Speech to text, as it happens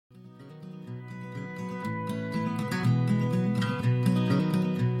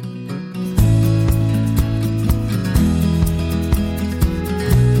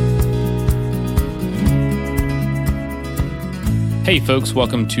Hey folks,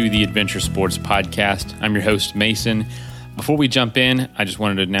 welcome to the Adventure Sports Podcast. I'm your host, Mason. Before we jump in, I just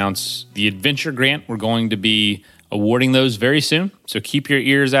wanted to announce the Adventure Grant. We're going to be awarding those very soon. So keep your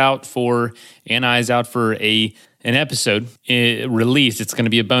ears out for and eyes out for an episode released. It's going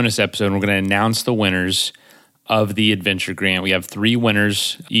to be a bonus episode. And we're going to announce the winners of the Adventure Grant. We have 3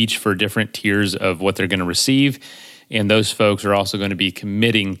 winners, each for different tiers of what they're going to receive. And those folks are also going to be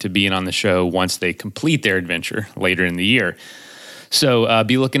committing to being on the show once they complete their adventure later in the year. So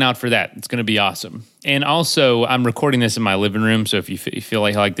be looking out for that. It's going to be awesome. And also, I'm recording this in my living room, so if you feel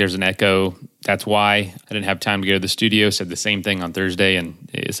like there's an echo, that's why. I didn't have time to go to the studio. Said the same thing on Thursday, and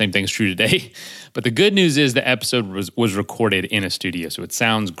the same thing's true today. But the good news is the episode was recorded in a studio, so it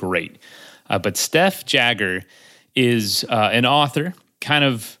sounds great. But Steph Jagger is an author, kind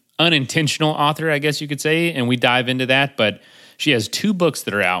of unintentional author, I guess you could say, and we dive into that, but she has 2 books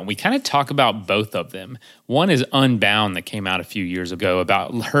that are out. We kind of talk about both of them. One is Unbound that came out a few years ago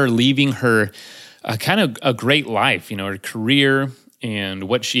about her leaving her kind of a great life, her career and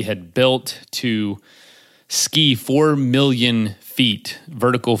what she had built to ski 4 million feet,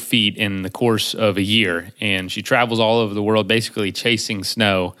 vertical feet in the course of a year. And she travels all over the world basically chasing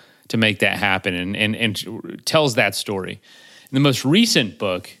snow to make that happen and tells that story. And the most recent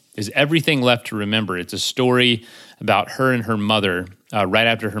book is Everything Left to Remember. It's a story about her and her mother right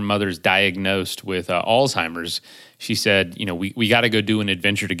after her mother's diagnosed with Alzheimer's. She said, we got to go do an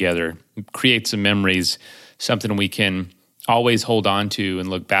adventure together, create some memories, something we can always hold on to and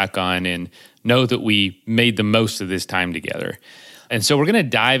look back on and know that we made the most of this time together. And so we're going to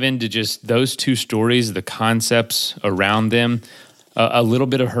dive into just those 2 stories, the concepts around them, a little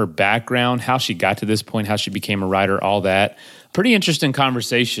bit of her background, how she got to this point, how she became a writer, all that. Pretty interesting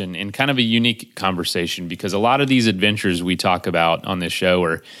conversation and kind of a unique conversation because a lot of these adventures we talk about on this show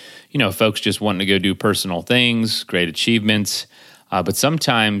are, folks just wanting to go do personal things, great achievements. But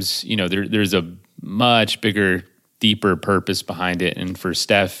sometimes, there's a much bigger, deeper purpose behind it. And for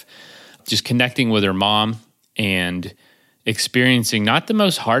Steph, just connecting with her mom and experiencing not the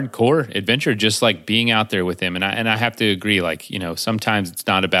most hardcore adventure, just like being out there with him. And I have to agree, sometimes it's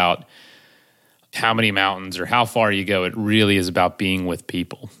not about how many mountains or how far you go. It really is about being with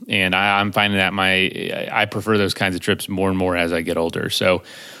people. And I'm finding that I prefer those kinds of trips more and more as I get older. So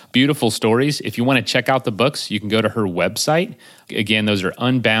beautiful stories. If you want to check out the books, you can go to her website. Again, those are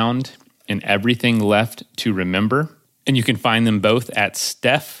Unbound and Everything Left to Remember. And you can find them both at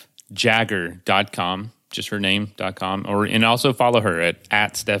stephjagger.com, just her name.com, and also follow her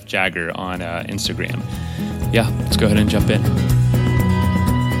at Steph Jagger on Instagram. Yeah, let's go ahead and jump in.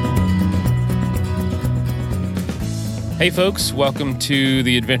 Hey folks, welcome to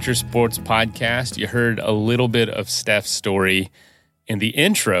the Adventure Sports Podcast. You heard a little bit of Steph's story in the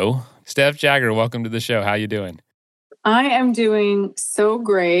intro. Steph Jagger, welcome to the show. How you doing? I am doing so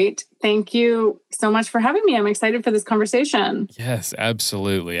great. Thank you so much for having me. I'm excited for this conversation. Yes,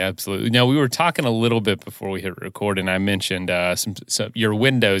 absolutely. Now, we were talking a little bit before we hit record, and I mentioned some your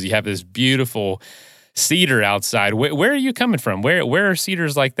windows. You have this beautiful cedar outside. Where are you coming from? Where are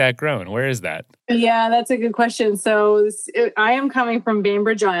cedars like that growing? Where is that? Yeah, that's a good question. So I am coming from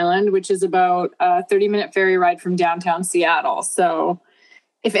Bainbridge Island, which is about a 30-minute ferry ride from downtown Seattle. So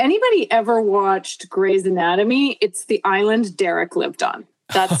if anybody ever watched Grey's Anatomy, it's the island Derek lived on.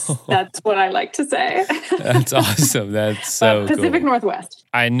 That's what I like to say. That's awesome. That's so Pacific cool. Northwest.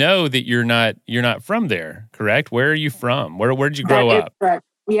 I know that you're not from there, correct? Where are you from? Where did you grow up? Correct.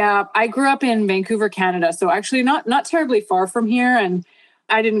 Yeah, I grew up in Vancouver, Canada. So actually not terribly far from here. And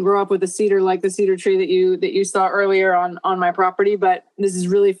I didn't grow up with a cedar like the cedar tree that you saw earlier on my property, but this is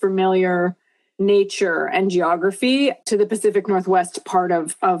really familiar nature and geography to the Pacific Northwest part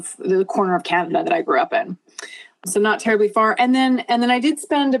of the corner of Canada that I grew up in. So not terribly far. And then I did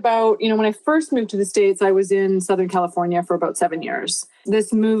spend about, when I first moved to the States, I was in Southern California for about 7 years.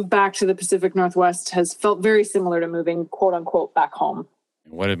 This move back to the Pacific Northwest has felt very similar to moving, quote unquote, back home.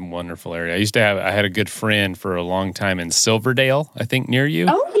 What a wonderful area. I had a good friend for a long time in Silverdale, I think near you.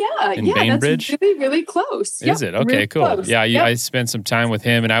 Oh, yeah. In Bainbridge. That's really, really close. Is it? Okay, really cool. Close. Yeah, Yep. I spent some time with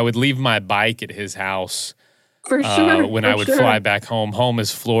him, and I would leave my bike at his house For sure. when I would fly back home. Home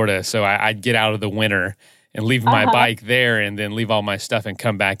is Florida, so I'd get out of the winter and leave my bike there and then leave all my stuff and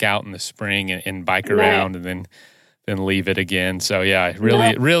come back out in the spring and bike around and then leave it again. So yeah, I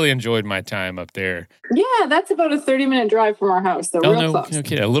really enjoyed my time up there. Yeah, that's about a 30-minute drive from our house. So real close.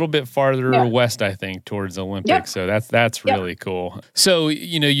 Okay, a little bit farther west, I think, towards Olympic. Yep. So that's really cool. So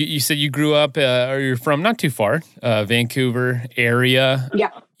you said you grew up, or you're from not too far, Vancouver area. Yeah.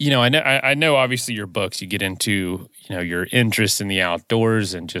 I know obviously your books, you get into, your interest in the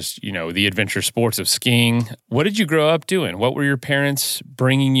outdoors and just, the adventure sports of skiing. What did you grow up doing? What were your parents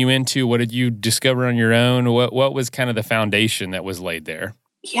bringing you into? What did you discover on your own? What was kind of the foundation that was laid there?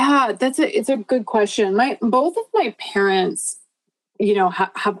 Yeah, it's a good question. Both of my parents,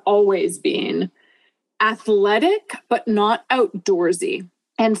 have always been athletic, but not outdoorsy.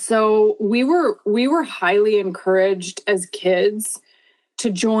 And so we were highly encouraged as kids to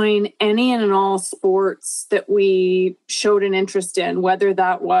join any and all sports that we showed an interest in, whether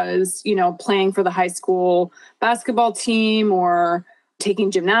that was, playing for the high school basketball team or taking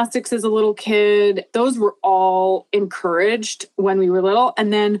gymnastics as a little kid. Those were all encouraged when we were little.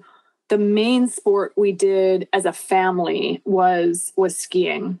 And then the main sport we did as a family was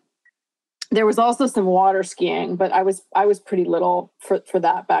skiing. There was also some water skiing, but I was pretty little for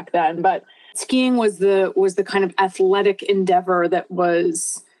that back then. But skiing was the kind of athletic endeavor that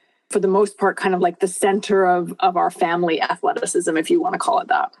was, for the most part, kind of like the center of our family athleticism, if you want to call it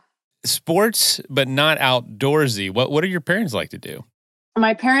that. Sports, but not outdoorsy. What do your parents like to do?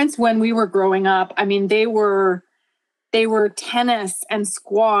 My parents, when we were growing up, they were tennis and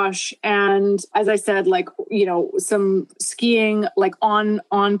squash. And as I said, some skiing, like on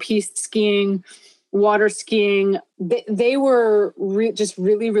piste skiing, water skiing. They were just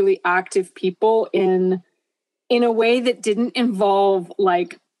really, really active people in a way that didn't involve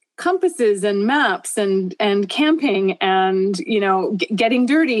like compasses and maps and camping and, getting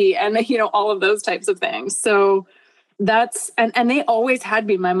dirty and, all of those types of things. So that's, and they always had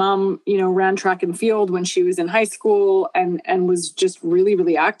been. My mom, ran track and field when she was in high school and was just really,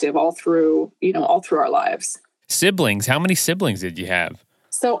 really active all through our lives. Siblings. How many siblings did you have?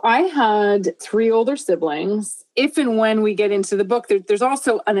 So I had 3 older siblings. If and when we get into the book, there's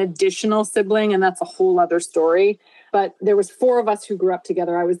also an additional sibling, and that's a whole other story. But there was 4 of us who grew up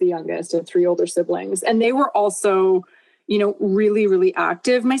together. I was the youngest of 3 older siblings. And they were also, really, really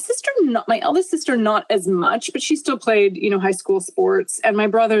active. My eldest sister, not as much, but she still played, high school sports. And my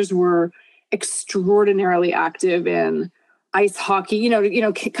brothers were extraordinarily active in ice hockey,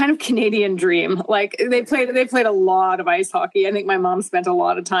 kind of Canadian dream. Like they played a lot of ice hockey. I think my mom spent a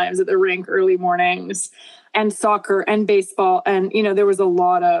lot of times at the rink early mornings, and soccer and baseball. And, there was a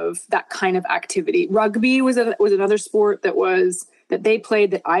lot of that kind of activity. Rugby was another sport that they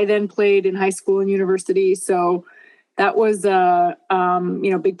played, that I then played in high school and university. So that was a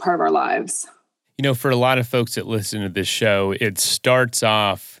big part of our lives. For a lot of folks that listen to this show, it starts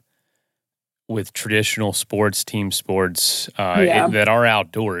off with traditional sports, team sports that are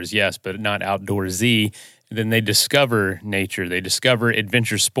outdoors, yes, but not outdoorsy. And then they discover nature, they discover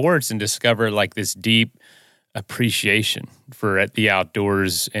adventure sports, and discover like this deep appreciation for the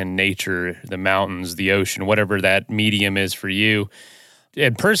outdoors and nature, the mountains, the ocean, whatever that medium is for you.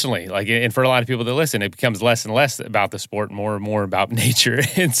 And personally, and for a lot of people that listen, it becomes less and less about the sport, more and more about nature.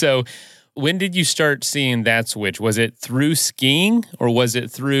 And so, when did you start seeing that switch? Was it through skiing, or was it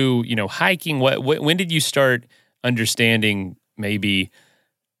through, hiking? When did you start understanding maybe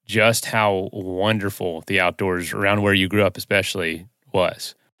just how wonderful the outdoors around where you grew up especially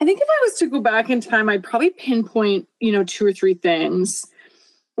was? I think if I was to go back in time, I'd probably pinpoint, 2 or 3 things.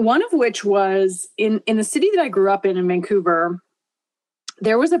 One of which was in the city that I grew up in Vancouver.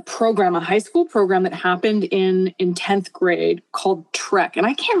 There was a high school program that happened in 10th grade called TREC. And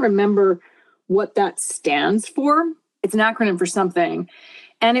I can't remember what that stands for. It's an acronym for something.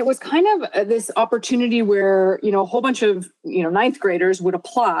 And it was kind of this opportunity where, a whole bunch of, 9th graders would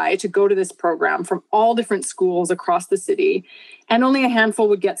apply to go to this program from all different schools across the city. And only a handful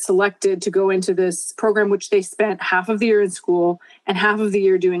would get selected to go into this program, which they spent half of the year in school and half of the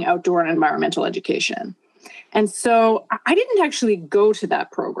year doing outdoor and environmental education. And so I didn't actually go to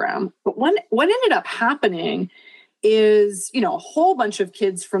that program, but what ended up happening is, a whole bunch of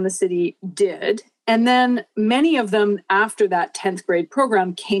kids from the city did. And then many of them after that 10th grade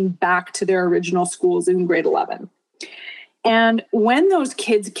program came back to their original schools in grade 11. And when those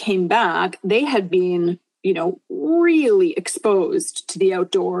kids came back, they had been, really exposed to the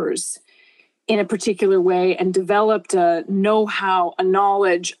outdoors in a particular way and developed a know-how, a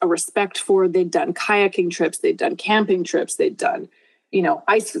knowledge, a respect for. They'd done kayaking trips, they'd done camping trips, they'd done,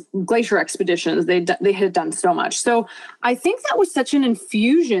 ice glacier expeditions. They had done so much. So I think that was such an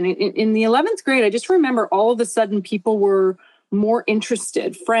infusion in the 11th grade. I just remember all of a sudden people were more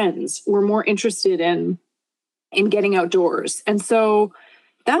interested, friends were more interested in getting outdoors. And so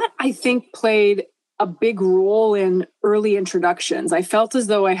that, I think, played a big role in early introductions. I felt as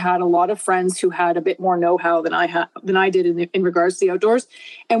though I had a lot of friends who had a bit more know-how than I did in regards to the outdoors,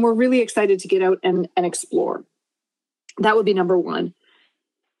 and were really excited to get out and explore. That would be number one.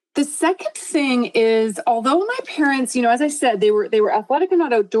 The second thing is, although my parents, as I said, they were athletic and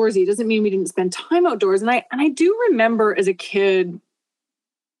not outdoorsy, it doesn't mean we didn't spend time outdoors. And I do remember as a kid,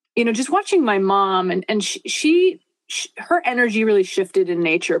 just watching my mom and her energy really shifted in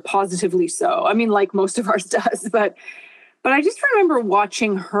nature, positively so. I mean, like most of ours does, but I just remember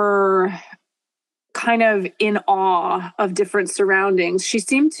watching her kind of in awe of different surroundings. She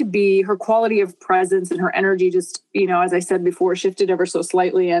seemed to be, her quality of presence and her energy just, as I said before, shifted ever so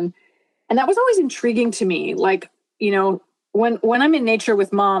slightly. And that was always intriguing to me. Like, when I'm in nature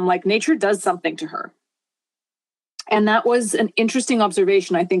with mom, like nature does something to her. And that was an interesting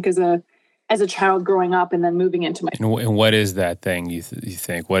observation, I think, as a child growing up and then moving into my... And what is that thing you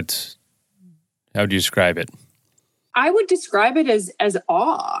think? How would you describe it? I would describe it as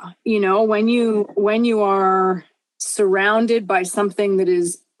awe, when you are surrounded by something that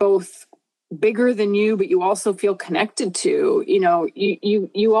is both bigger than you, but you also feel connected to,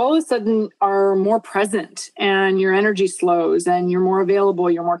 you all of a sudden are more present and your energy slows and you're more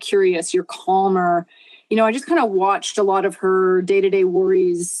available, you're more curious, you're calmer. I just kind of watched a lot of her day-to-day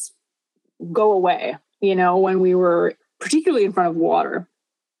worries go away, when we were particularly in front of water.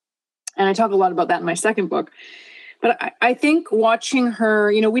 And I talk a lot about that in my second book. But I think watching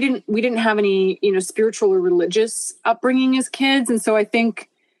her, we didn't have any, spiritual or religious upbringing as kids. And so I think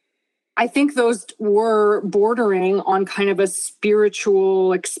those were bordering on kind of a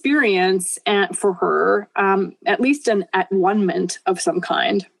spiritual experience for her, at least an at-one-ment of some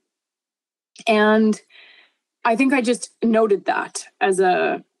kind. And I think I just noted that as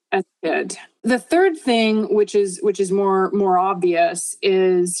a kid. The third thing, which is more obvious,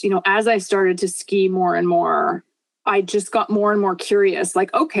 is, as I started to ski more and more, I just got more and more curious,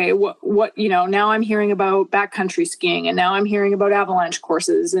 like, okay, what, now I'm hearing about backcountry skiing, and now I'm hearing about avalanche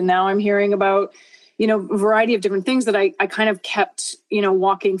courses, and now I'm hearing about, a variety of different things that I kind of kept,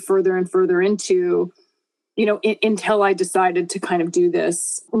 walking further and further into, until I decided to kind of do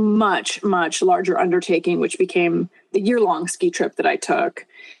this much, much larger undertaking, which became the year-long ski trip that I took.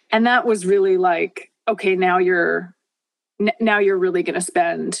 And that was really like, okay, now you're really going to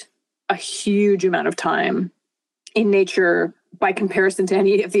spend a huge amount of time in nature by comparison to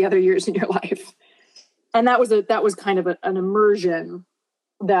any of the other years in your life. And that was kind of an immersion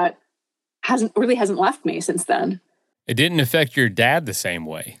that hasn't left me since then. It didn't affect your dad the same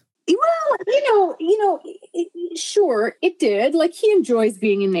way. Well, sure, it did. Like, he enjoys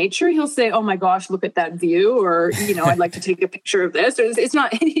being in nature. He'll say, "Oh my gosh, look at that view," or, "I'd like to take a picture of this." Or it's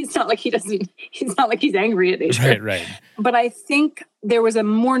not like he's angry at nature. Right. But I think there was a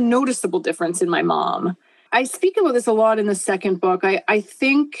more noticeable difference in my mom. I speak about this a lot in the second book. I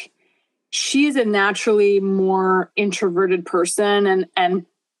think she's a naturally more introverted person and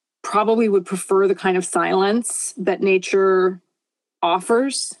probably would prefer the kind of silence that nature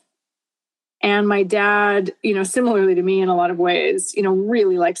offers. And my dad, similarly to me in a lot of ways,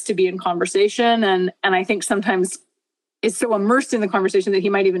 really likes to be in conversation. And I think sometimes is so immersed in the conversation that he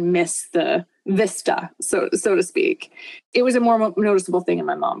might even miss the vista, so to speak. It was a more noticeable thing in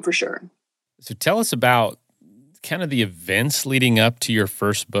my mom, for sure. So tell us about kind of the events leading up to your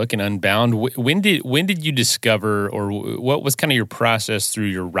first book in Unbound. When did you discover, or what was kind of your process through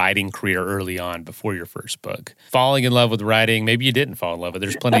your writing career early on before your first book? Falling in love with writing, maybe you didn't fall in love with it.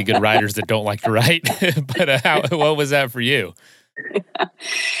 There's plenty of good writers that don't like to write, but what was that for you?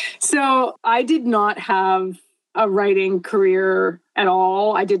 So I did not have a writing career at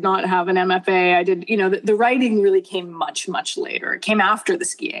all. I did not have an MFA. I did, the writing really came much, much later. It came after the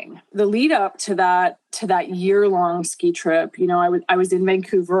skiing. The lead up to that year-long ski trip, I was in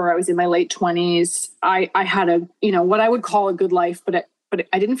Vancouver. I was in my late 20s. I had a, what I would call a good life, but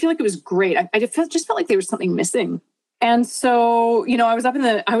I didn't feel like it was great. I just felt like there was something missing. And so, I was up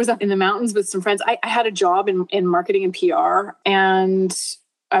in the mountains with some friends. I had a job in marketing and PR, and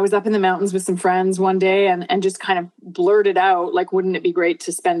I was up in the mountains with some friends one day and just kind of blurted out, like, wouldn't it be great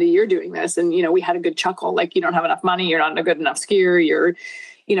to spend a year doing this? And, we had a good chuckle, like, you don't have enough money. You're not a good enough skier. You're,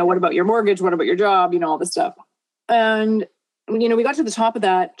 what about your mortgage? What about your job? All this stuff. And, we got to the top of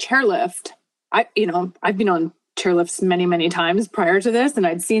that chairlift. I've been on chairlifts many, many times prior to this. And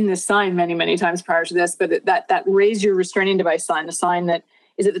I'd seen this sign many, many times prior to this, but that raise your restraining device sign, the sign that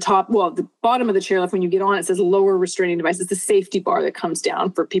is at the top, the bottom of the chairlift, when you get on, it says lower restraining device. It's the safety bar that comes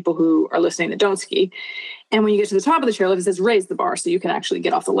down for people who are listening that don't ski. And when you get to the top of the chairlift, it says raise the bar so you can actually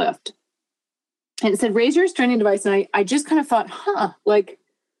get off the lift. And it said raise your restraining device. And I just kind of thought, like,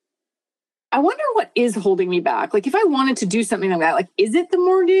 I wonder what is holding me back. Like, if I wanted to do something like that, like, is it the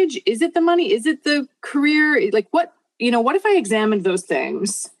mortgage? Is it the money? Is it the career? Like, what if I examined those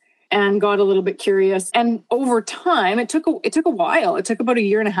things? and got a little bit curious. And over time, it took a while. It took about a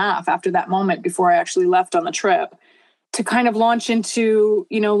year and a half after that moment before I actually left on the trip to kind of launch into,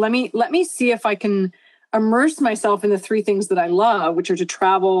 let me see if I can immerse myself in the three things that I love, which are to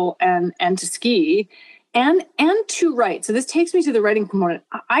travel and to ski and to write. So this takes me to the writing component.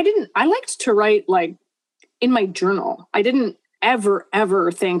 I liked to write like in my journal. I didn't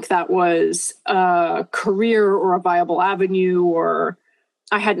ever think that was a career or a viable avenue, or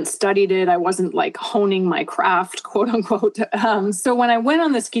I hadn't studied it. I wasn't like honing my craft, quote unquote. So when I went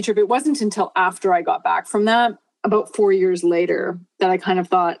on the ski trip, it wasn't until after I got back from that, about 4 years later, that I kind of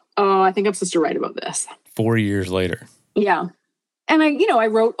thought, oh, I think I'm supposed to write about this. 4 years later. Yeah. And I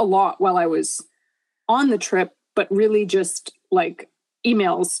wrote a lot while I was on the trip, but really just like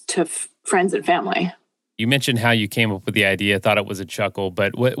emails to friends and family. You mentioned how you came up with the idea, thought it was a chuckle,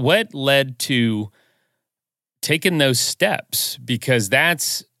 but what led to taking those steps? Because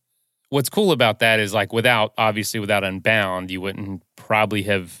that's what's cool about that is like without Unbound, you wouldn't probably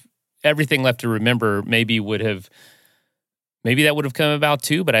have everything left to remember. Maybe that would have come about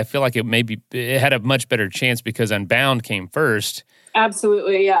too, but I feel like it had a much better chance because Unbound came first.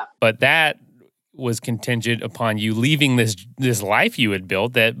 Absolutely, yeah. But that was contingent upon you leaving this life you had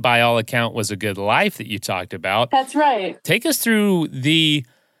built that by all account was a good life that you talked about. That's right. Take us through the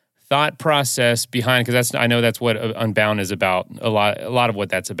thought process behind, because I know that's what Unbound is about, a lot of what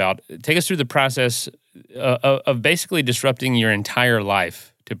that's about. Take us through the process of basically disrupting your entire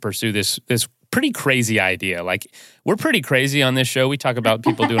life to pursue this pretty crazy idea. Like, we're pretty crazy on this show. We talk about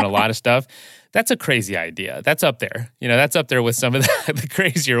people doing a lot of stuff. That's a crazy idea. That's up there. That's up there with some of the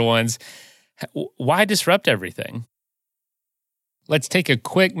crazier ones. Why disrupt everything? Let's take a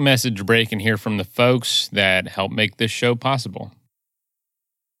quick message break and hear from the folks that help make this show possible.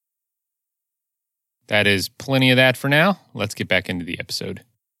 That is plenty of that for now. Let's get back into the episode.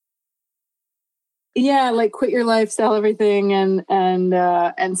 Yeah, like quit your life, sell everything,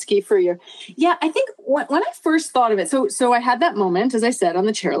 and ski for a year. Yeah, I think when I first thought of it, so I had that moment, as I said, on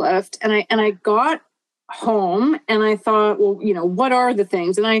the chairlift, and I got home and I thought, well, what are the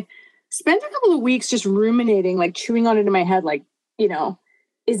things? And I spent a couple of weeks just ruminating, like chewing on it in my head, like,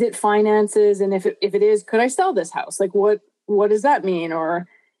 is it finances? And if it is, could I sell this house? Like, what does that mean? Or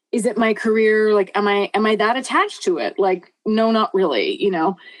is it my career? Like, am I that attached to it? Like, no, not really,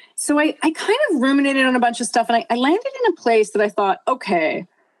 So I kind of ruminated on a bunch of stuff, and I landed in a place that I thought, okay,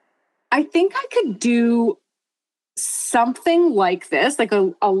 I think I could do something like this, like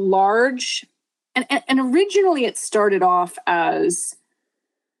a large, and originally it started off as,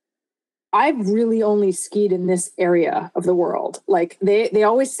 I've really only skied in this area of the world. Like they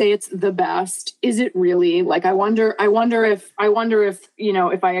always say it's the best. Is it really? Like, I wonder if,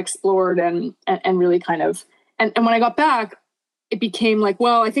 if I explored and really kind of, and when I got back, it became like,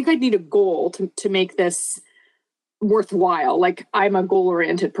 well, I think I'd need a goal to make this worthwhile. Like, I'm a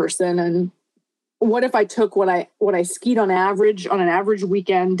goal-oriented person. And what if I took what I skied on an average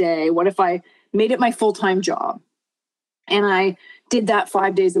weekend day? What if I made it my full-time job? And I did that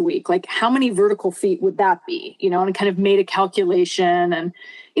 5 days a week. Like, how many vertical feet would that be? And I kind of made a calculation, and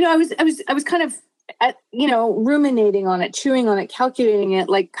I was kind of ruminating on it, chewing on it, calculating it,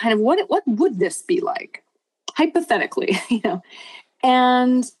 like kind of what would this be like hypothetically,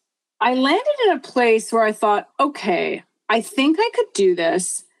 And I landed in a place where I thought, okay, I think I could do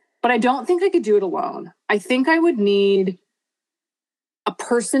this, but I don't think I could do it alone. I think I would need a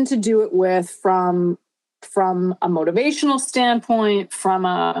person to do it with from a motivational standpoint, from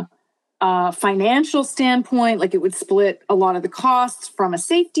a financial standpoint. Like, it would split a lot of the costs. From a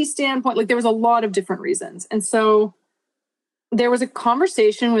safety standpoint, like, there was a lot of different reasons. And so there was a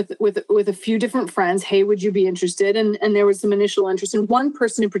conversation with a few different friends. Hey, would you be interested? And there was some initial interest. And one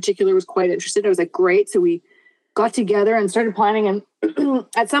person in particular was quite interested. I was like, great. So we got together and started planning. And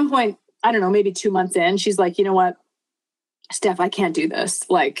at some point, I don't know, maybe 2 months in, she's like, you know what, Steph, I can't do this.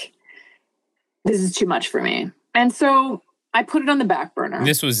 Like, this is too much for me. And so I put it on the back burner.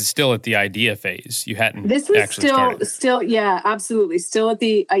 This was still at the idea phase. You hadn't This was actually started. still, yeah, absolutely. Still at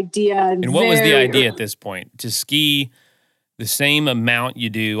the idea. And what was the idea at this point? To ski the same amount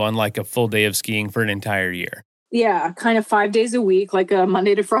you do on like a full day of skiing for an entire year. Yeah, kind of 5 days a week, like a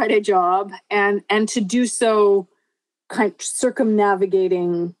Monday to Friday job. And to do so kind of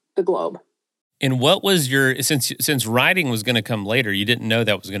circumnavigating the globe. And what was since riding was going to come later, you didn't know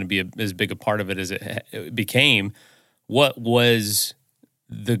that was going to be as big a part of it as it became. What was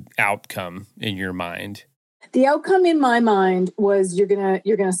the outcome in your mind? The outcome in my mind was you're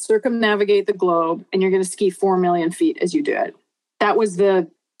gonna circumnavigate the globe, and you're gonna ski 4 million feet as you do it. That was the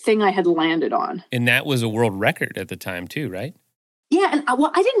thing I had landed on. And that was a world record at the time too, right? Yeah. And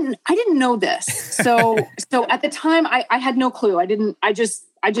I didn't know this. So at the time I had no clue. I just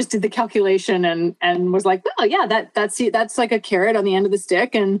did the calculation and was like, well, yeah, that's like a carrot on the end of the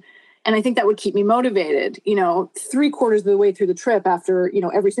stick. And I think that would keep me motivated. 3/4 of the way through the trip, after,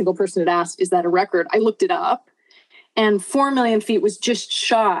 every single person had asked, is that a record? I looked it up, and 4 million feet was just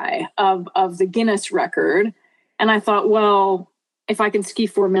shy of the Guinness record. And I thought, well, if I can ski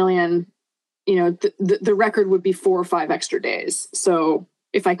 4 million, the record would be 4 or 5 extra days. So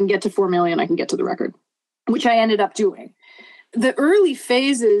if I can get to 4 million, I can get to the record, which I ended up doing. The early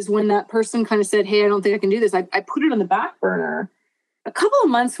phases, when that person kind of said, hey, I don't think I can do this, I put it on the back burner. A couple of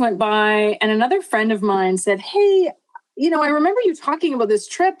months went by, and another friend of mine said, hey, I remember you talking about this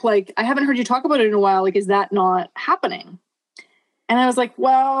trip. Like, I haven't heard you talk about it in a while. Like, is that not happening? And I was like,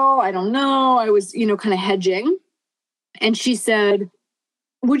 well, I don't know. I was, kind of hedging. And she said,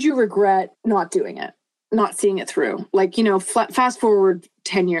 would you regret not doing it, not seeing it through? Like, fast forward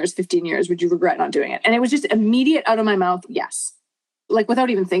 10 years, 15 years, would you regret not doing it? And it was just immediate out of my mouth, yes, like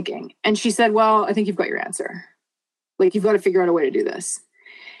without even thinking. And she said, well, I think you've got your answer. Like, you've got to figure out a way to do this.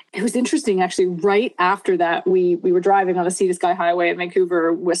 It was interesting, actually. Right after that, we were driving on the Sea to Sky Highway in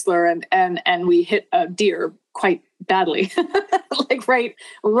Vancouver, Whistler, and we hit a deer quite badly. Like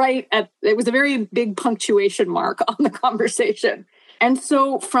right at, it was a very big punctuation mark on the conversation. And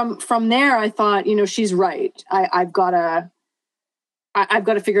so from there, I thought, she's right. I've got to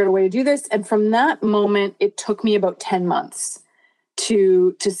figure out a way to do this. And from that moment, it took me about 10 months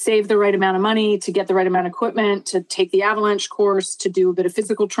to save the right amount of money, to get the right amount of equipment, to take the avalanche course, to do a bit of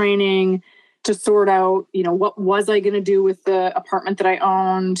physical training, to sort out, what was I going to do with the apartment that I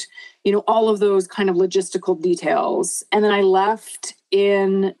owned, all of those kind of logistical details. And then I left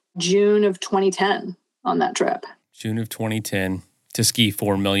in June of 2010 on that trip. June of 2010 to ski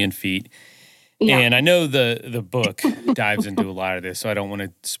 4 million feet. Yeah. And I know the book dives into a lot of this, so I don't want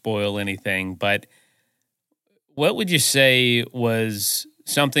to spoil anything, but what would you say was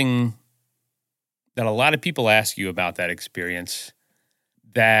something that a lot of people ask you about that experience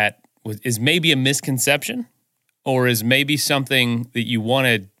that is maybe a misconception, or is maybe something that you want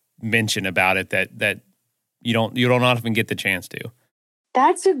to mention about it that you don't often get the chance to?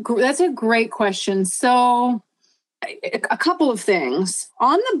 That's a great question. So a couple of things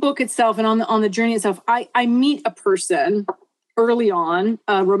on the book itself and on the journey itself. I meet a person early on,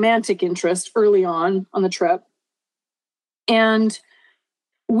 a romantic interest early on the trip, and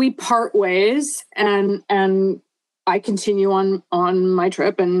we part ways, and I continue on my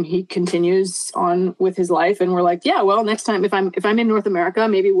trip, and he continues on with his life. And we're like, yeah, well, next time if I'm in North America,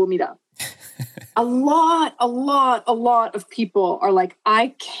 maybe we'll meet up. A lot of people are like,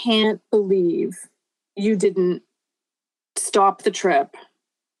 I can't believe you didn't stop the trip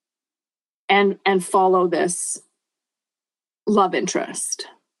and follow this love interest.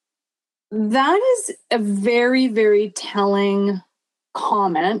 That is a very, very telling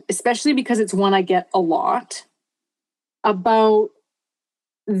comment, especially because it's one I get a lot, about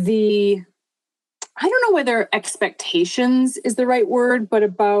I don't know whether expectations is the right word, but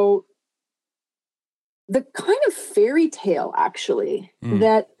about the kind of fairy tale, actually,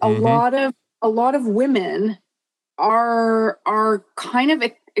 that a lot of women are kind of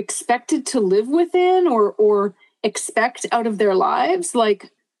expected to live within or expect out of their lives.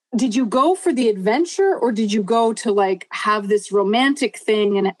 Like, did you go for the adventure, or did you go to like have this romantic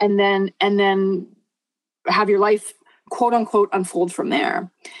thing and then have your life, quote unquote, unfold from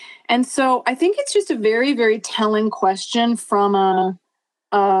there? And so I think it's just a very, very telling question from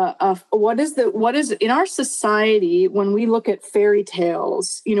what is in our society when we look at fairy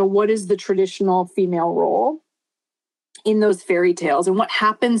tales, what is the traditional female role in those fairy tales, and what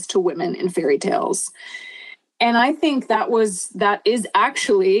happens to women in fairy tales? And I think that is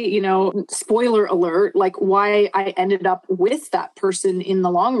actually, spoiler alert, like why I ended up with that person in the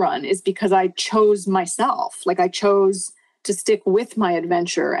long run is because I chose myself. Like, I chose to stick with my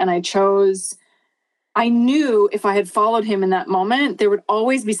adventure, and I knew if I had followed him in that moment, there would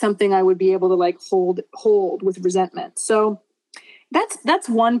always be something I would be able to like hold with resentment. So that's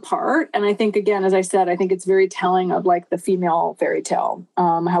one part. And I think, again, as I said, I think it's very telling of like the female fairy tale,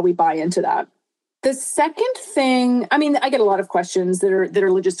 how we buy into that. The second thing, I mean, I get a lot of questions that are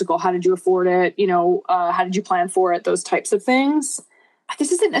logistical. How did you afford it? How did you plan for it? Those types of things.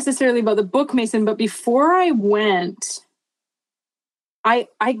 This isn't necessarily about the book, Mason, but before I went, I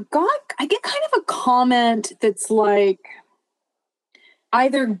get kind of a comment that's like,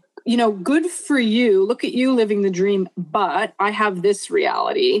 either, good for you, look at you living the dream, but I have this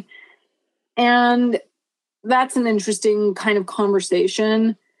reality. And that's an interesting kind of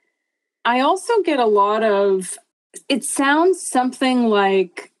conversation. I also get a lot of, It sounds something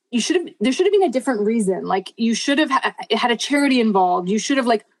like there should have been a different reason. Like you should have had a charity involved. You should have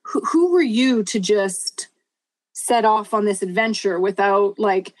who were you to just set off on this adventure without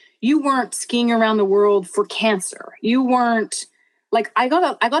you weren't skiing around the world for cancer. You weren't I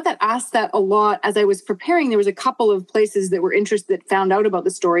got that asked that a lot as I was preparing. There was a couple of places that were interested, that found out about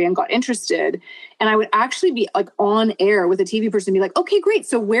the story and got interested. And I would actually be on air with a TV person and be like, okay, great.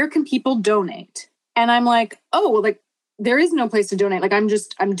 So where can people donate? And I'm like, oh, well, there is no place to donate. I'm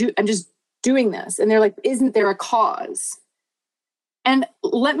just doing this. And they're like, isn't there a cause? And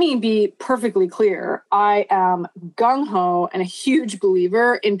let me be perfectly clear. I am gung-ho and a huge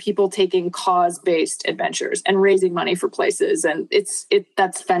believer in people taking cause-based adventures and raising money for places. And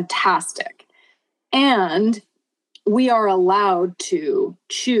that's fantastic. And we are allowed to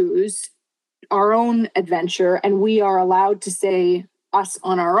choose our own adventure, and we are allowed to say us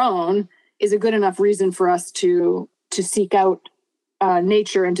on our own is a good enough reason for us to seek out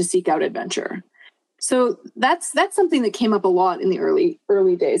nature and to seek out adventure. So that's something that came up a lot in the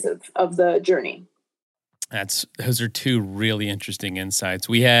early days of the journey. Those are two really interesting insights.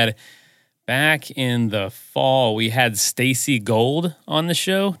 We had back in the fall, we had Stacey Gold on the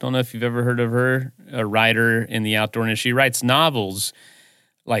show. Don't know if you've ever heard of her, a writer in the outdoor industry. She writes novels,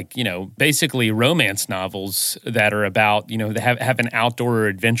 basically romance novels that are about, have an outdoor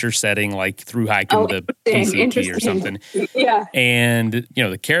adventure setting, like through hiking the PCT or something. Yeah. And,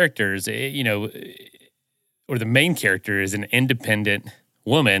 the characters, or the main character is an independent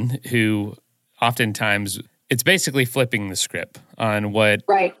woman who oftentimes it's basically flipping the script on what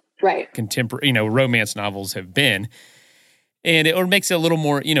right. contemporary, romance novels have been. And it makes it a little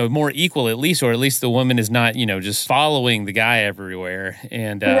more, more equal at least, or at least the woman is not, just following the guy everywhere.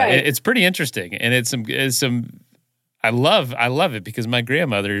 And right. It's pretty interesting. And it's some, I love it because my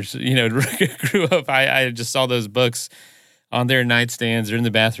grandmothers, grew up, I just saw those books on their nightstands or in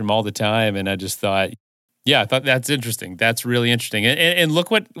the bathroom all the time. And I just thought, yeah, I thought that's interesting. That's really interesting. And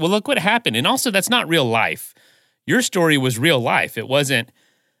look what happened. And also that's not real life. Your story was real life. It wasn't,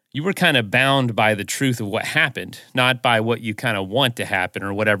 you were kind of bound by the truth of what happened, not by what you kind of want to happen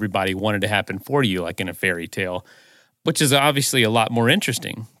or what everybody wanted to happen for you, like in a fairy tale, which is obviously a lot more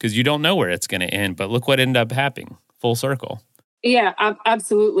interesting because you don't know where it's going to end. But look what ended up happening, full circle. Yeah,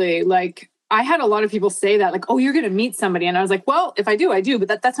 absolutely. I had a lot of people say that, oh, you're going to meet somebody. And I was like, well, if I do, I do.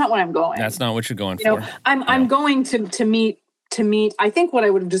 But that's not what I'm going. That's not what you're going for. I'm going to meet, I think what I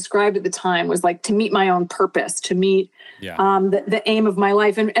would have described at the time was to meet my own purpose, to meet the aim of my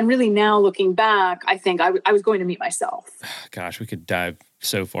life. And really now looking back, I think I was going to meet myself. Gosh, we could dive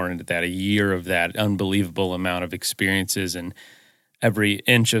so far into that. A year of that unbelievable amount of experiences and every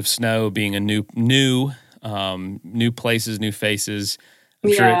inch of snow being a new places, new faces.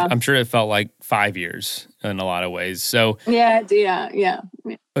 I'm sure it felt like 5 years in a lot of ways. So yeah.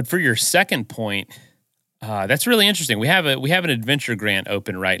 But for your second point, that's really interesting. We have an adventure grant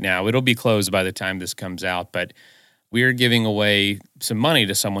open right now. It'll be closed by the time this comes out, but we're giving away some money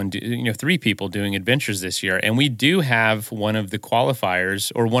to someone, 3 people doing adventures this year. And we do have one of the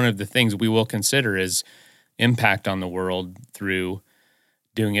qualifiers, or one of the things we will consider, is impact on the world through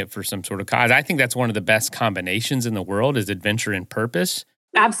doing it for some sort of cause. I think that's one of the best combinations in the world, is adventure and purpose.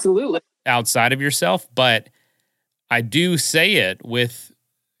 Absolutely. Outside of yourself. But I do say it with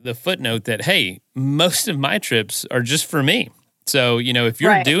the footnote that, hey, most of my trips are just for me. So, if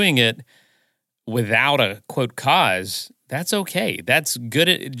you're doing it without a quote cause, that's okay. That's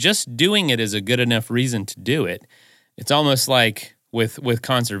good. Just doing it is a good enough reason to do it. It's almost like with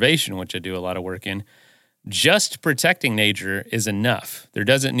conservation, which I do a lot of work in, just protecting nature is enough. There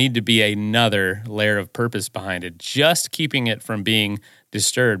doesn't need to be another layer of purpose behind it. Just keeping it from being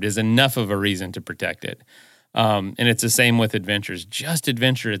disturbed is enough of a reason to protect it. And it's the same with adventures. Just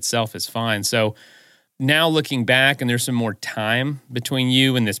adventure itself is fine. So now looking back, and there's some more time between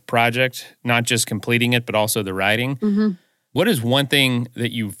you and this project, not just completing it, but also the writing. Mm-hmm. What is one thing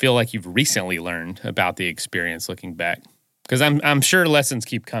that you feel like you've recently learned about the experience looking back? Because I'm sure lessons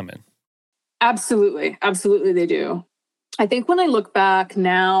keep coming. Absolutely. Absolutely they do. I think when I look back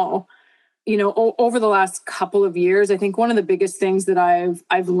now, over the last couple of years, I think one of the biggest things that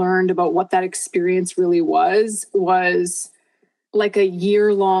I've learned about what that experience really was like a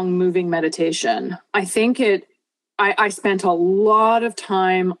year-long moving meditation. I think I spent a lot of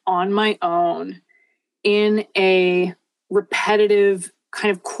time on my own in a repetitive kind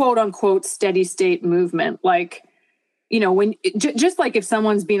of quote unquote steady state movement. Just like if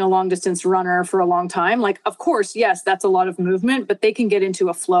someone's been a long distance runner for a long time, of course, yes, that's a lot of movement, but they can get into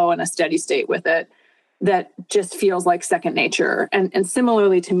a flow and a steady state with it that just feels like second nature. And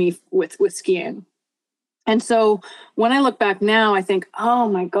similarly to me with skiing. And so when I look back now, I think, oh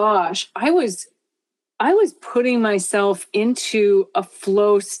my gosh, I was putting myself into a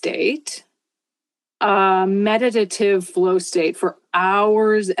flow state, a meditative flow state for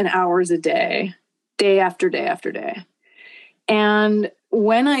hours and hours a day, day after day after day. And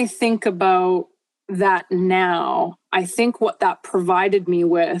when I think about that now, I think what that provided me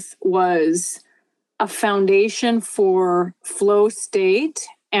with was a foundation for flow state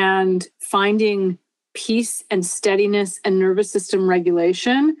and finding peace and steadiness and nervous system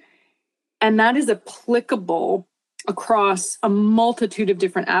regulation. And that is applicable across a multitude of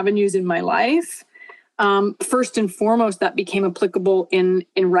different avenues in my life. First and foremost, that became applicable in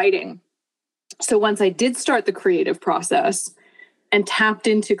writing. So once I did start the creative process and tapped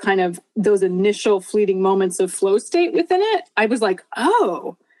into kind of those initial fleeting moments of flow state within it, I was like,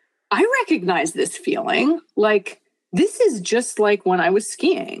 oh, I recognize this feeling. Like, this is just like when I was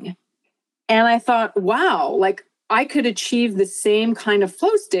skiing. And I thought, wow, like I could achieve the same kind of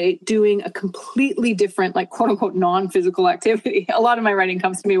flow state doing a completely different, like quote unquote, non-physical activity. A lot of my writing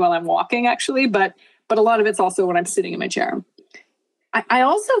comes to me while I'm walking, actually, but a lot of it's also when I'm sitting in my chair. I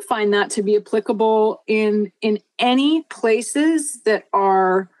also find that to be applicable in any places that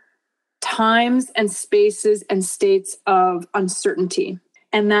are times and spaces and states of uncertainty.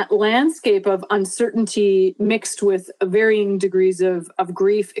 And that landscape of uncertainty mixed with varying degrees of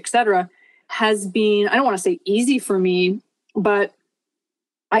grief, et cetera, has been, I don't want to say easy for me, but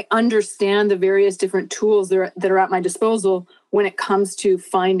I understand the various different tools that are at my disposal when it comes to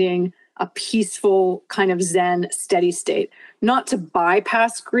finding a peaceful kind of Zen steady state. Not to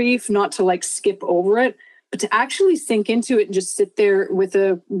bypass grief, not to like skip over it, but to actually sink into it and just sit there with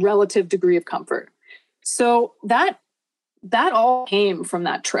a relative degree of comfort. So that all came from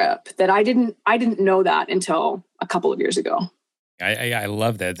that trip. That I didn't know that until a couple of years ago. I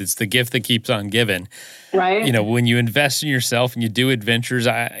love that. It's the gift that keeps on giving. Right. You know, when you invest in yourself and you do adventures,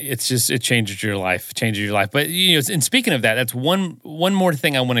 it changes your life. But, you know, and speaking of that, that's one more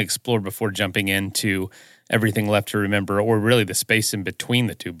thing I want to explore before jumping into Everything Left to Remember, or really the space in between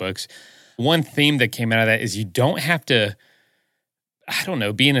the two books. One theme that came out of that is you don't have to, I don't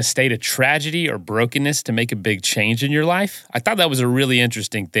know, be in a state of tragedy or brokenness to make a big change in your life. I thought that was a really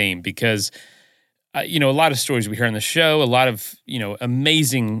interesting theme because you know, a lot of stories we hear on the show, a lot of, you know,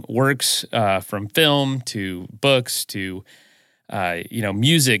 amazing works from film to books to, you know,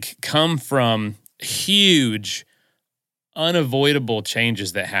 music come from huge, unavoidable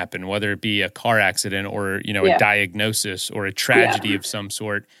changes that happen, whether it be a car accident or, you know, a diagnosis or a tragedy of some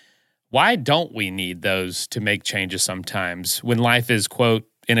sort. Why don't we need those to make changes sometimes when life is, quote,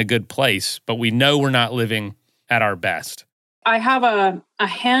 in a good place, but we know we're not living at our best? I have a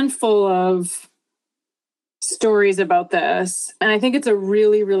handful of stories about this, and I think it's a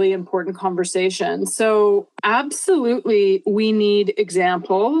really, really important conversation. So absolutely, we need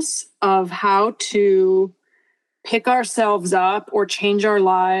examples of how to pick ourselves up or change our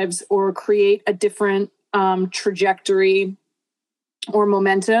lives or create a different trajectory or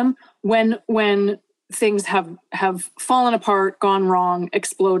momentum when things have fallen apart, gone wrong,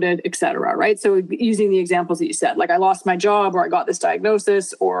 exploded, et cetera, right? So using the examples that you said, like I lost my job or I got this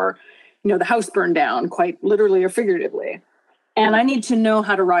diagnosis or, you know, the house burned down, quite literally or figuratively. And I need to know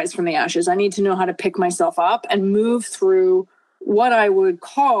how to rise from the ashes. I need to know how to pick myself up and move through what I would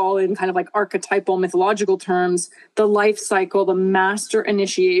call, in kind of like archetypal mythological terms, the life cycle, the master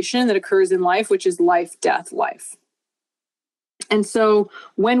initiation that occurs in life, which is life, death, life. And so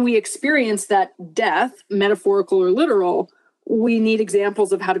when we experience that death, metaphorical or literal, we need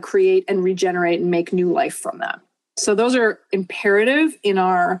examples of how to create and regenerate and make new life from that. So those are imperative in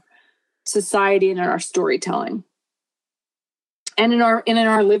our society and in our storytelling and in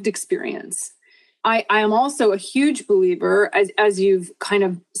our lived experience. I am also a huge believer, as you've kind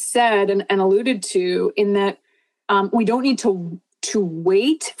of said and alluded to, in that we don't need to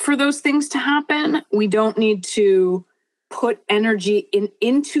wait for those things to happen. We don't need to put energy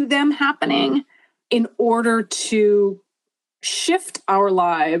into them happening in order to shift our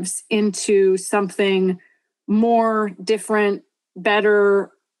lives into something more different,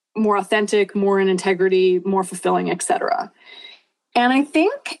 better, more authentic, more in integrity, more fulfilling, et cetera. And I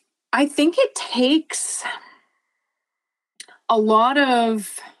think it takes a lot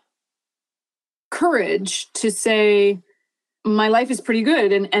of courage to say, my life is pretty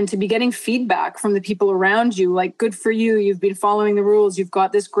good, and to be getting feedback from the people around you, like, good for you, you've been following the rules, you've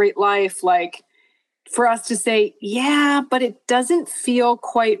got this great life. Like, for us to say, yeah, but it doesn't feel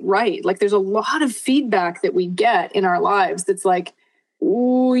quite right. Like, there's a lot of feedback that we get in our lives that's like,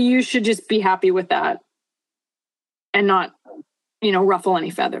 ooh, you should just be happy with that and not, ruffle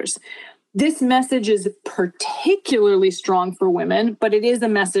any feathers. This message is particularly strong for women, but it is a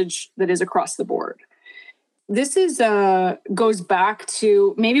message that is across the board. This is goes back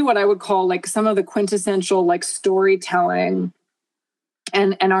to maybe what I would call like some of the quintessential like storytelling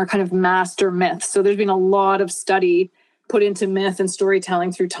and our kind of master myths. So there's been a lot of study put into myth and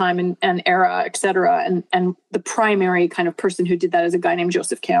storytelling through time and era, et cetera. And the primary kind of person who did that is a guy named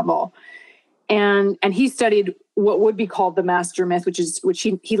Joseph Campbell. And he studied what would be called the master myth, which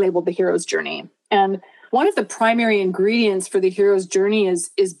he labeled the hero's journey. And one of the primary ingredients for the hero's journey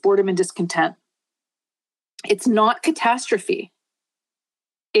is boredom and discontent. It's not catastrophe.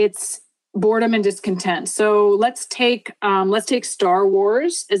 It's boredom and discontent. So let's take Star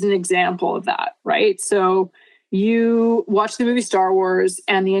Wars as an example of that, right? So you watch the movie Star Wars,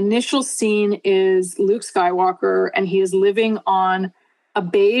 and the initial scene is Luke Skywalker, and he is living on a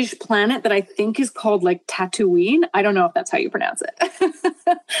beige planet that I think is called like Tatooine. I don't know if that's how you pronounce it.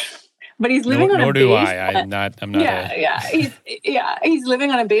 But he's living on a beige planet. I'm not. He's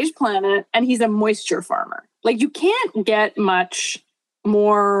living on a beige planet, and he's a moisture farmer. Like, you can't get much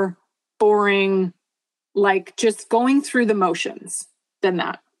more boring, like just going through the motions than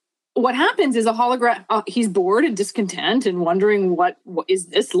that. What happens is a hologram. He's bored and discontent and wondering what is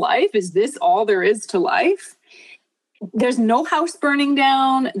this life? Is this all there is to life? There's no house burning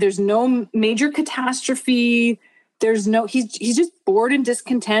down. There's no major catastrophe. He's just bored and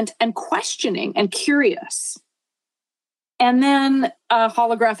discontent and questioning and curious. And then a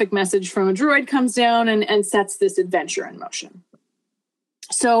holographic message from a droid comes down and sets this adventure in motion.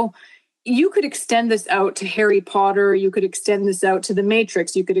 So you could extend this out to Harry Potter. You could extend this out to The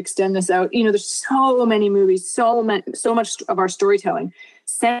Matrix. You could extend this out. There's so many movies, so much of our storytelling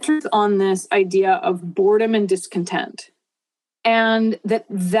centers on this idea of boredom and discontent. And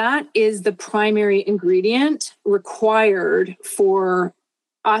that is the primary ingredient required for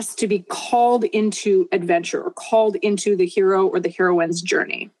us to be called into adventure or called into the hero or the heroine's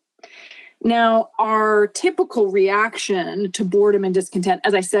journey. Now, our typical reaction to boredom and discontent,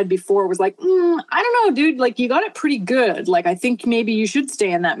 as I said before, was like, I don't know, dude, like, you got it pretty good. Like, I think maybe you should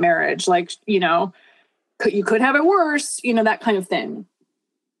stay in that marriage. Like, you could have it worse, that kind of thing.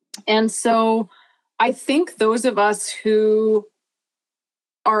 And so I think those of us who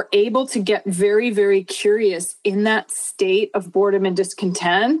are able to get very, very curious in that state of boredom and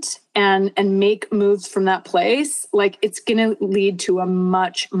discontent and make moves from that place, like, it's going to lead to a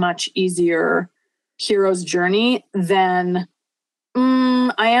much, much easier hero's journey than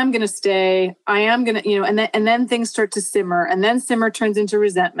I am going to stay. I am going to, and then things start to simmer, and then simmer turns into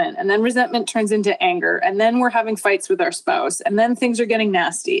resentment, and then resentment turns into anger. And then we're having fights with our spouse, and then things are getting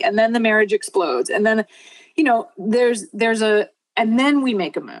nasty, and then the marriage explodes. And then, and then we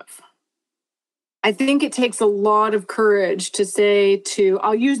make a move. I think it takes a lot of courage to say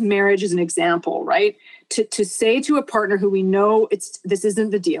I'll use marriage as an example, right? To say to a partner who we know this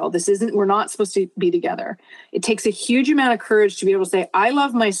isn't the deal. We're not supposed to be together. It takes a huge amount of courage to be able to say, I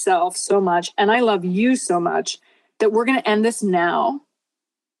love myself so much and I love you so much that we're going to end this now,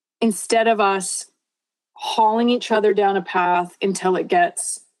 instead of us hauling each other down a path until it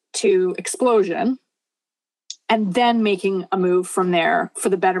gets to explosion, and then making a move from there for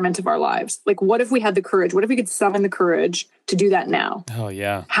the betterment of our lives. Like, what if we had the courage? What if we could summon the courage to do that now? Oh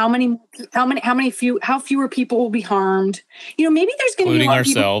yeah. How fewer people will be harmed? Maybe there's going to be a lot of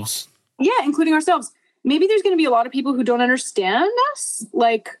people, ourselves. Yeah, including ourselves. Maybe there's going to be a lot of people who don't understand us,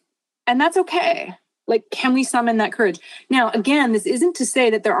 and that's okay. Like, can we summon that courage? Now, again, this isn't to say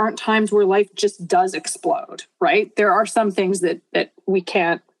that there aren't times where life just does explode, right? There are some things that we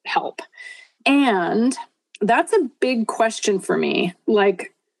can't help. And that's a big question for me.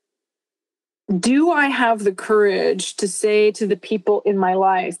 Like, do I have the courage to say to the people in my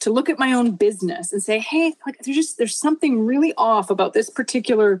life, to look at my own business and say, hey, like, there's something really off about this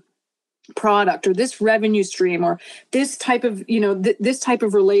particular product or this revenue stream or this type of, this type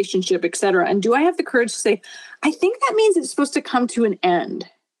of relationship, et cetera. And do I have the courage to say, I think that means it's supposed to come to an end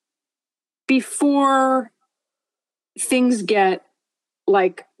before things get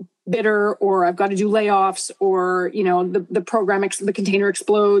like bitter, or I've got to do layoffs, or, the program, the container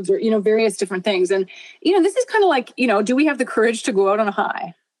explodes, or, various different things. And, this is kind of like, do we have the courage to go out on a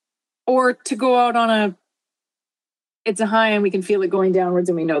high, or to go out on it's a high and we can feel it going downwards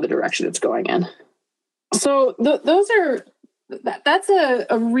and we know the direction it's going in. So that's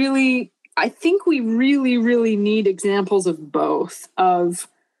a really, I think we really, really need examples of both, of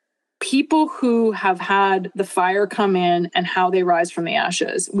people who have had the fire come in and how they rise from the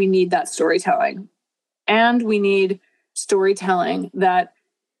ashes. We need that storytelling. And we need storytelling that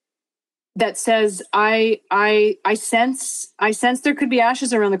that says, I sense there could be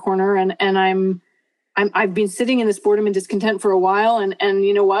ashes around the corner, and I've been sitting in this boredom and discontent for a while, and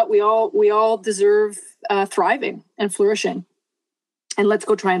you know what? We all deserve thriving and flourishing, and let's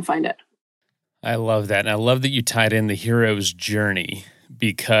go try and find it. I love that, and I love that you tied in the hero's journey,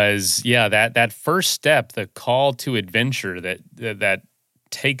 because that first step, the call to adventure that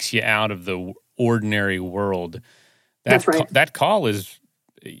takes you out of the ordinary world. That's right. That call is,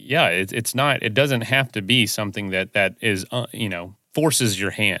 it's not. It doesn't have to be something that is forces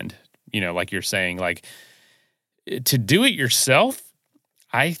your hand. Like you're saying, like to do it yourself.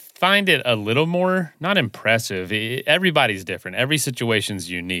 I find it a little more not impressive. Everybody's different. Every situation's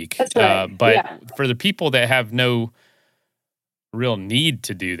unique. That's right. But for the people that have no real need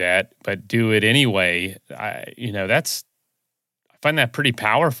to do that, but do it anyway, I find that pretty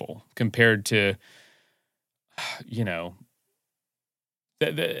powerful compared to,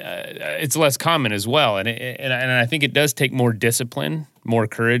 it's less common as well. And I think it does take more discipline, more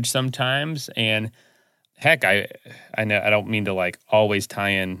courage sometimes. And heck, I know I don't mean to like always tie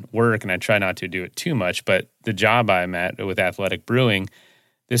in work, and I try not to do it too much, but the job I'm at with Athletic Brewing,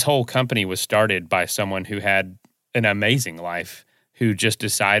 this whole company was started by someone who had an amazing life, who just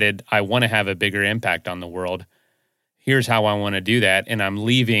decided, I want to have a bigger impact on the world. Here's how I want to do that. And I'm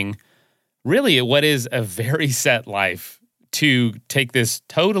leaving really what is a very set life to take this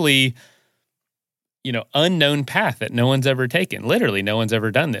totally, unknown path that no one's ever taken. Literally, no one's ever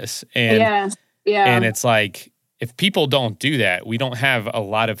done this. And And it's like, if people don't do that, we don't have a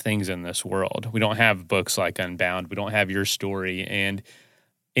lot of things in this world. We don't have books like Unbound. We don't have your story and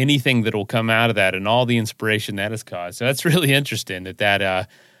anything that will come out of that and all the inspiration that has caused. So that's really interesting that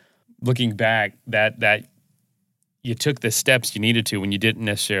looking back, that you took the steps you needed to when you didn't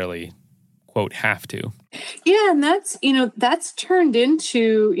necessarily, quote, have to. Yeah. And that's turned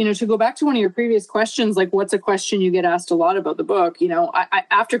into, to go back to one of your previous questions, like what's a question you get asked a lot about the book? I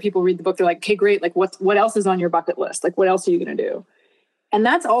after people read the book, they're like, okay, great. Like what else is on your bucket list? Like, what else are you going to do? And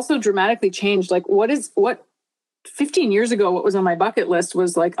that's also dramatically changed. Like what 15 years ago, what was on my bucket list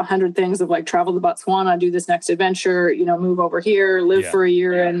was like 100 things of like travel to Botswana, do this next adventure, move over here, live for a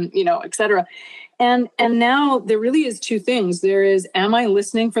year and, et cetera. And now there really is two things. There is, am I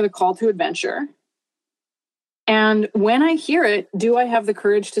listening for the call to adventure? And when I hear it, do I have the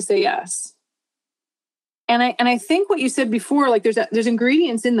courage to say yes? And I think what you said before, like there's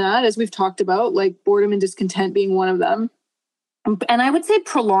ingredients in that, as we've talked about, like boredom and discontent being one of them. And I would say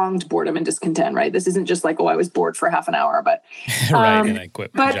prolonged boredom and discontent, right? This isn't just like, I was bored for half an hour, but right, and I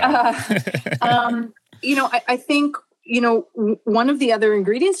quit my job. I think one of the other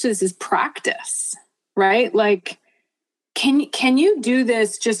ingredients to this is practice, right? Like, can you do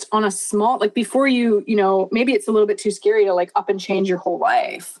this just on a small, like before you maybe it's a little bit too scary to like up and change your whole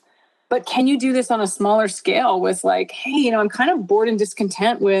life, but can you do this on a smaller scale with like, hey, I'm kind of bored and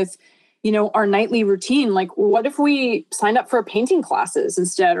discontent with, our nightly routine. Like, what if we signed up for painting classes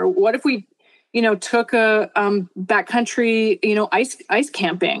instead? Or what if we, took a backcountry, ice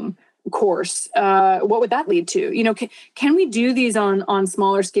camping course? What would that lead to? Can we do these on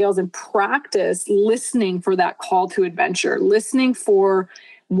smaller scales and practice listening for that call to adventure, listening for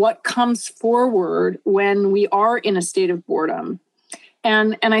what comes forward when we are in a state of boredom?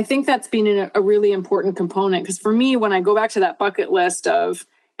 And I think that's been a really important component, because for me, when I go back to that bucket list of,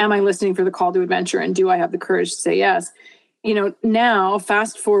 am I listening for the call to adventure and do I have the courage to say yes? Now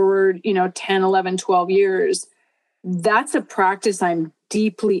fast forward, 10, 11, 12 years, that's a practice I'm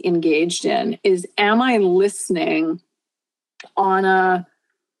deeply engaged in, is am I listening am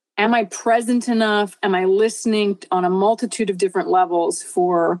I present enough? Am I listening on a multitude of different levels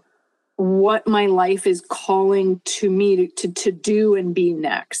for what my life is calling to me to do and be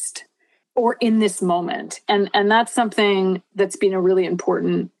next, or in this moment? And that's something that's been a really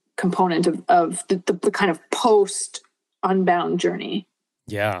important component of the kind of post Unbound journey.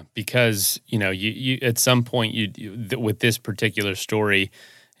 Yeah, because you at some point you with this particular story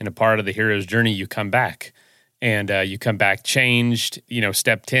and a part of the hero's journey, you come back and you come back changed.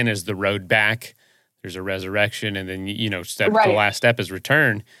 Step 10 is the road back. There's a resurrection, and then the last step is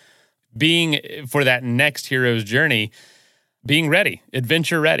return. Being for that next hero's journey, being ready,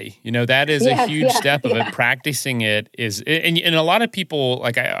 adventure ready. That is a huge step of it. Practicing it is, and a lot of people,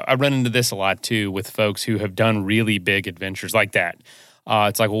 like I run into this a lot too with folks who have done really big adventures like that.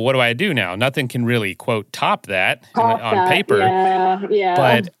 It's like, well, what do I do now? Nothing can really, quote, top that on paper. Yeah.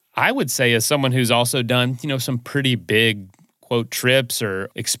 But I would say, as someone who's also done, some pretty big, quote, trips or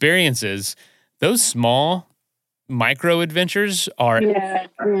experiences, those small micro adventures are,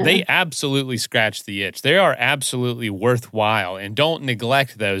 they absolutely scratch the itch. They are absolutely worthwhile, and don't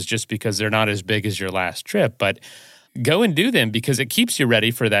neglect those just because they're not as big as your last trip, but go and do them because it keeps you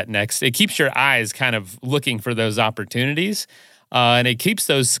ready for that next. It keeps your eyes kind of looking for those opportunities, and it keeps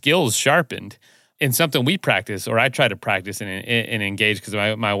those skills sharpened. And something we practice, or I try to practice and engage, because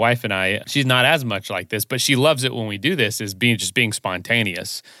my wife and I, she's not as much like this, but she loves it when we do this, is being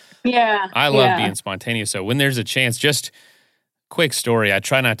spontaneous. Yeah. I love being spontaneous. So when there's a chance, just quick story. I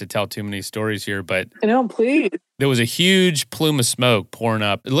try not to tell too many stories here, but no, please. There was a huge plume of smoke pouring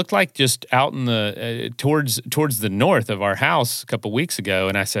up. It looked like just out in the towards the north of our house a couple weeks ago.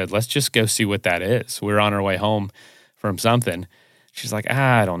 And I said, let's just go see what that is. We were on our way home from something. She's like,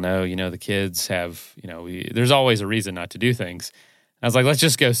 I don't know. The kids have, there's always a reason not to do things. I was like, let's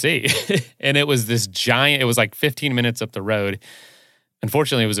just go see. And it was this giant, it was like 15 minutes up the road.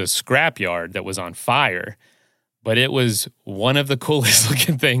 Unfortunately, it was a scrapyard that was on fire, but it was one of the coolest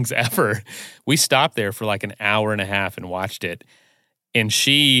looking things ever. We stopped there for like an hour and a half and watched it. And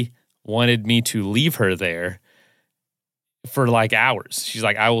she wanted me to leave her there for like hours. She's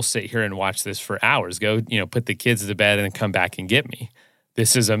like, I will sit here and watch this for hours. Go, put the kids to bed and then come back and get me.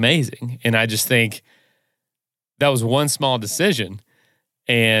 This is amazing. And I just think that was one small decision.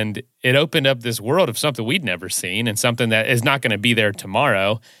 And it opened up this world of something we'd never seen and something that is not going to be there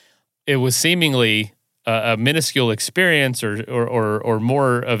tomorrow. It was seemingly a minuscule experience or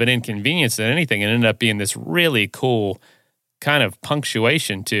more of an inconvenience than anything. It ended up being this really cool kind of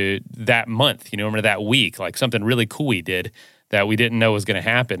punctuation to that month, or that week, like something really cool we did that we didn't know was going to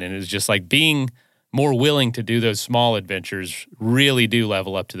happen. And it was just like being more willing to do those small adventures really do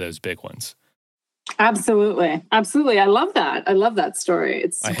level up to those big ones. Absolutely. Absolutely. I love that. I love that story.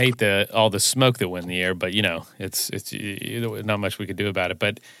 I hate all the smoke that went in the air, but it's not much we could do about it.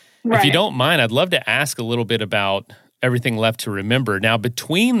 But if you don't mind, I'd love to ask a little bit about Everything Left to Remember. Now,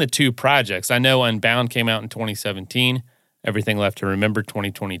 between the two projects, I know Unbound came out in 2017, Everything Left to Remember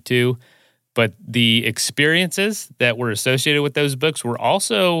 2022, but the experiences that were associated with those books were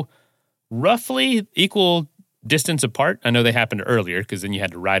also roughly equal distance apart. I know they happened earlier because then you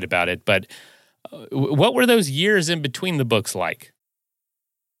had to write about it, but what were those years in between the books like?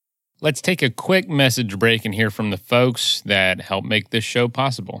 Let's take a quick message break and hear from the folks that help make this show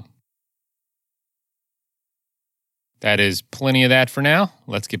possible. That is plenty of that for now.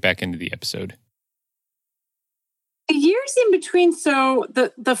 Let's get back into the episode. The years in between, so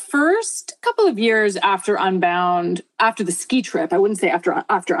the first couple of years after Unbound, after the ski trip, I wouldn't say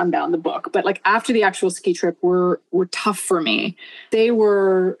after Unbound the book, but like after the actual ski trip were tough for me. They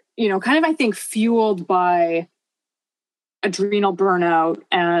were, kind of, I think, fueled by adrenal burnout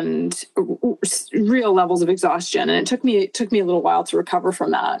and real levels of exhaustion. And it took me a little while to recover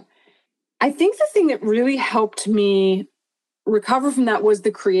from that. I think the thing that really helped me recover from that was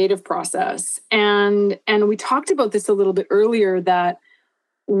the creative process. And we talked about this a little bit earlier, that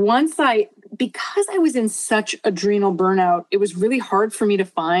because I was in such adrenal burnout, it was really hard for me to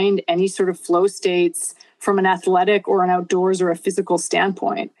find any sort of flow states from an athletic or an outdoors or a physical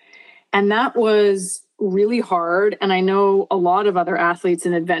standpoint. And that was really hard. And I know a lot of other athletes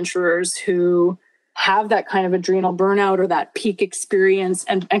and adventurers who have that kind of adrenal burnout or that peak experience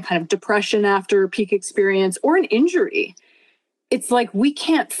and kind of depression after peak experience or an injury. It's like we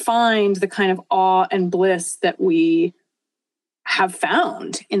can't find the kind of awe and bliss that we have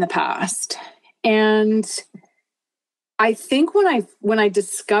found in the past. And I think when I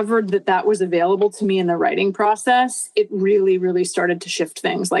discovered that was available to me in the writing process, it really, really started to shift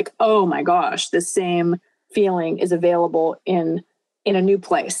things. Like, oh my gosh, the same feeling is available in a new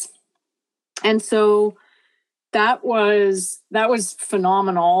place. And so that was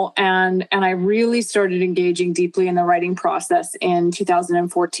phenomenal. And I really started engaging deeply in the writing process in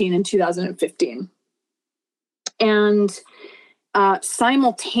 2014 and 2015. And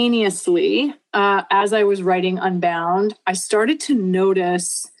simultaneously, as I was writing Unbound, I started to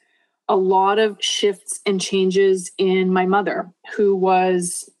notice a lot of shifts and changes in my mother, who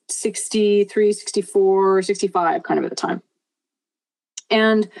was 63, 64, 65 kind of at the time.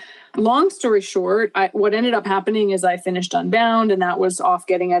 And long story short, what ended up happening is I finished Unbound, and that was off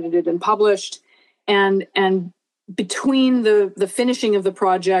getting edited and published. And between the finishing of the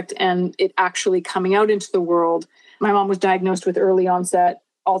project and it actually coming out into the world, my mom was diagnosed with early onset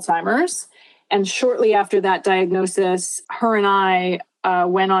Alzheimer's. And shortly after that diagnosis, her and I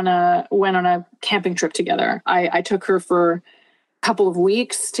went on a camping trip together. I took her for a couple of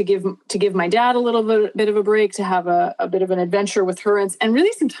weeks to give my dad a little bit of a break, to have a bit of an adventure with her and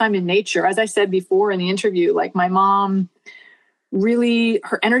really some time in nature. As I said before in the interview, like my mom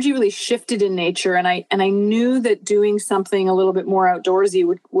her energy really shifted in nature. And I knew that doing something a little bit more outdoorsy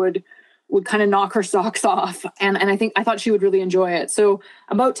would kind of knock her socks off. And I thought she would really enjoy it. So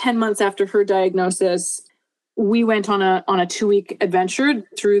about 10 months after her diagnosis, we went on a 2-week adventure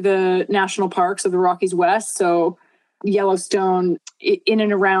through the national parks of the Rockies West. So Yellowstone, in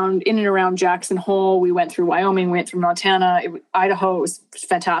and around Jackson Hole. We went through Wyoming, we went through Montana, Idaho. It was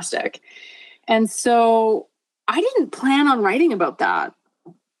fantastic. And so I didn't plan on writing about that.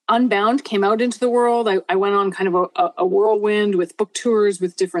 Unbound came out into the world. I went on kind of a whirlwind with book tours,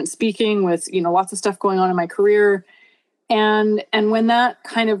 with different speaking, with, lots of stuff going on in my career. And when that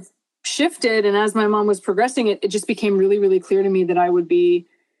kind of shifted, and as my mom was progressing, it just became really, really clear to me that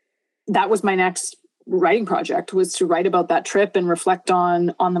that was my next writing project, was to write about that trip and reflect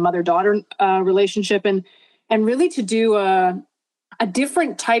on the mother-daughter relationship, and really to do a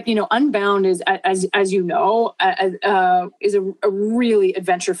different type. Unbound is, as you know, is a really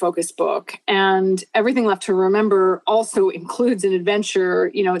adventure-focused book, and Everything Left to Remember also includes an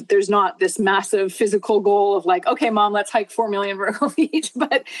adventure. There's not this massive physical goal of like, okay, Mom, let's hike 4 million vertical feet,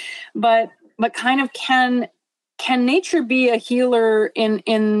 but kind of can nature be a healer in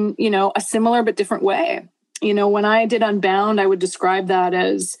a similar but different way? When I did Unbound, I would describe that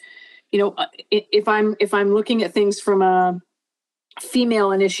as, if I'm looking at things from a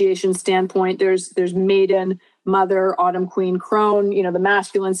female initiation standpoint, there's maiden, mother, autumn, queen, crone. The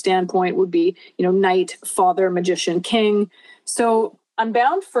masculine standpoint would be, knight, father, magician, king. So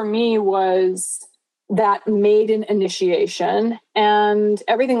Unbound for me was that maiden initiation, and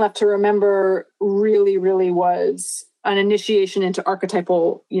Everything Left to Remember really, really was an initiation into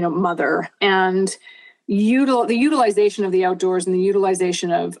archetypal, mother, and the utilization of the outdoors and the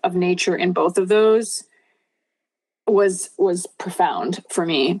utilization of nature in both of those was profound for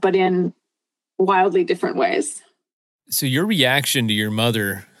me, but in wildly different ways. So your reaction to your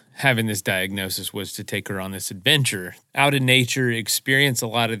mother having this diagnosis was to take her on this adventure out in nature, experience a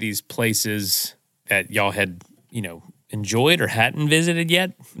lot of these places that y'all had, enjoyed or hadn't visited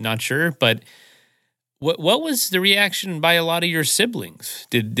yet. Not sure, but what was the reaction by a lot of your siblings?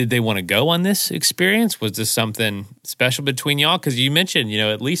 Did they want to go on this experience? Was this something special between y'all? Because you mentioned,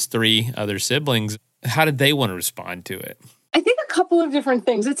 at least 3 other siblings. How did they want to respond to it? I think a couple of different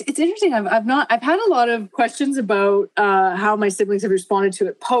things. It's interesting. I've had a lot of questions about how my siblings have responded to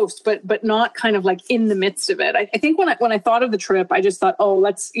it post, but not kind of like in the midst of it. I think when I thought of the trip, I just thought, oh,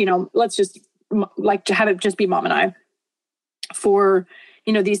 let's just like to have it just be Mom and I for,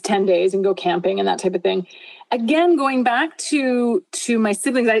 these 10 days and go camping and that type of thing. Again, going back to my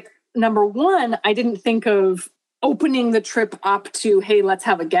siblings, number one, I didn't think of opening the trip up to, hey, let's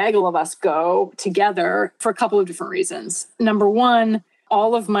have a gaggle of us go together, for a couple of different reasons. Number one,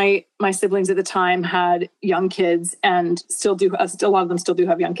 all of my siblings at the time had young kids, and still do. A lot of them still do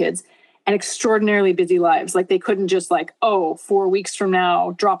have young kids, and extraordinarily busy lives. Like, they couldn't just 4 weeks from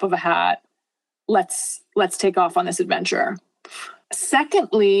now, drop of a hat, let's take off on this adventure.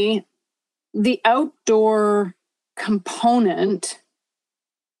 Secondly, the outdoor component,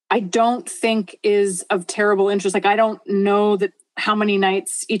 I don't think is of terrible interest. I don't know that how many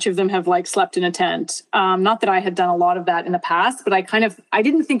nights each of them have slept in a tent. Not that I had done a lot of that in the past, but I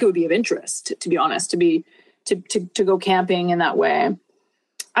didn't think it would be of interest, to be honest, to go camping in that way.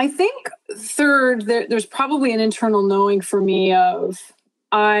 I think third, there's probably an internal knowing for me of,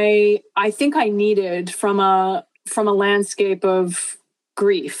 I think I needed from a landscape of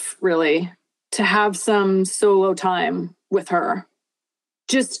grief, really, to have some solo time with her.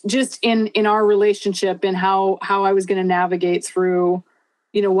 Just in our relationship, and how I was going to navigate through,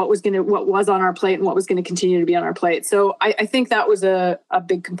 what was on our plate and what was going to continue to be on our plate. So I think that was a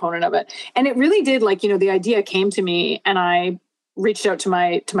big component of it. And it really did, the idea came to me, and I reached out to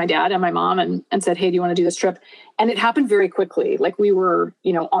my dad and my mom and said, hey, do you want to do this trip? And it happened very quickly. We were,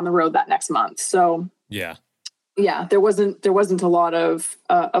 on the road that next month. So yeah, there wasn't a lot of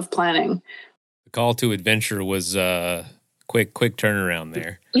planning. The call to adventure was quick turnaround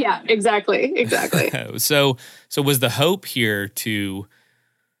there. Yeah, exactly. So was the hope here to,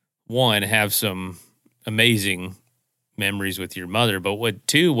 one, have some amazing memories with your mother, but what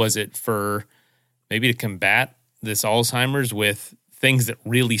two was it for maybe to combat this Alzheimer's with things that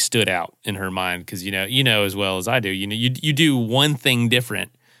really stood out in her mind? Because you know as well as I do, you do one thing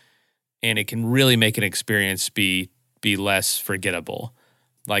different, and it can really make an experience be less forgettable.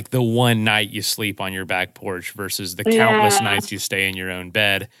 Like the one night you sleep on your back porch versus the countless nights you stay in your own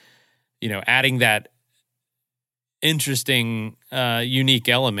bed. Adding that interesting, unique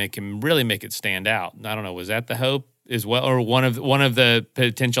element can really make it stand out. I don't know, was that the hope as well, or one of the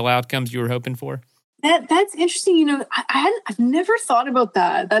potential outcomes you were hoping for? That's interesting. I've never thought about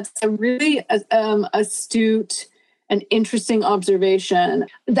that. That's a really astute and interesting observation.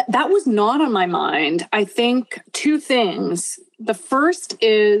 That was not on my mind. I think two things. The first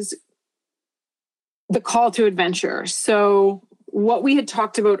is the call to adventure. So what we had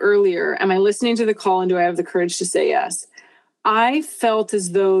talked about earlier, am I listening to the call and do I have the courage to say yes? I felt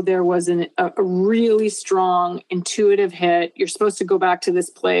as though there was a really strong intuitive hit. You're supposed to go back to this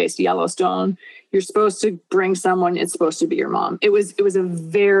place, Yellowstone. You're supposed to bring someone. It's supposed to be your mom. It was a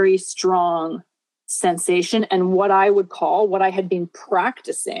very strong sensation. And what I had been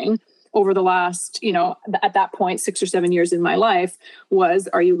practicing over the last, at that point, 6 or 7 years in my life was,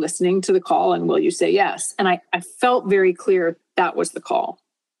 are you listening to the call and will you say yes? And I felt very clear that was the call.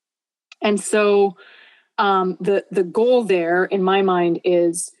 And so the goal there in my mind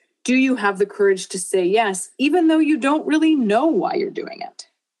is, do you have the courage to say yes, even though you don't really know why you're doing it?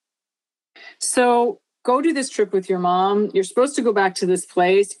 So go do this trip with your mom. You're supposed to go back to this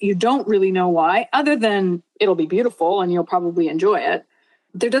place. You don't really know why, other than it'll be beautiful and you'll probably enjoy it.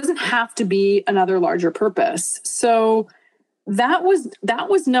 There doesn't have to be another larger purpose. So that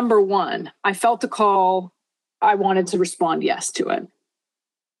was number one. I felt the call. I wanted to respond yes to it,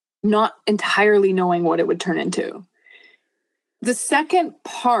 not entirely knowing what it would turn into. The second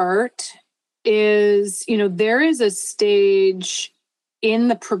part is, there is a stage in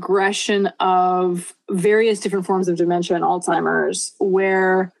the progression of various different forms of dementia and Alzheimer's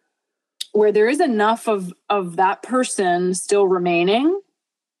where there is enough of that person still remaining.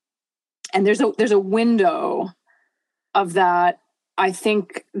 And there's a window of that, I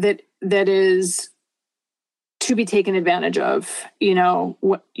think, that is to be taken advantage of. You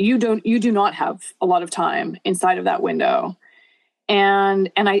do not have a lot of time inside of that window.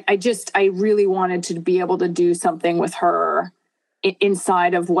 And I really wanted to be able to do something with her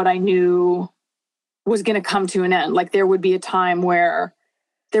inside of what I knew was going to come to an end. Like there would be a time where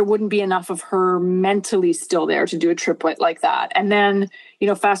there wouldn't be enough of her mentally still there to do a trip like that. And then,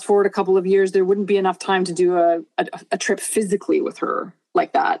 fast forward a couple of years, there wouldn't be enough time to do a trip physically with her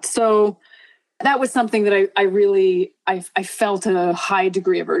like that. So that was something that I felt a high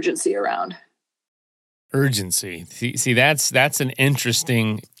degree of urgency around. Urgency. See, that's an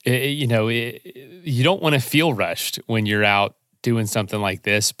interesting, you don't want to feel rushed when you're out doing something like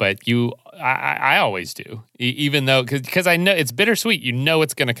this, but I always do, even though, because I know it's bittersweet.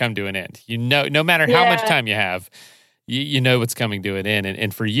 It's going to come to an end. No matter how much time you have, you know it's coming to an end.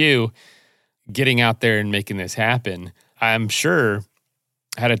 And for you, getting out there and making this happen, I'm sure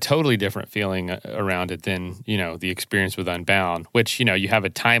had a totally different feeling around it than, the experience with Unbound, which, you have a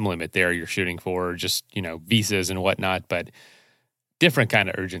time limit there you're shooting for, just, visas and whatnot, but different kind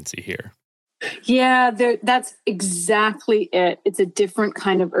of urgency here. Yeah, that's exactly it. It's a different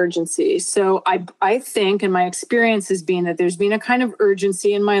kind of urgency. So I think, and my experience has been that there's been a kind of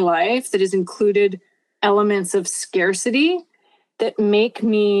urgency in my life that has included elements of scarcity that make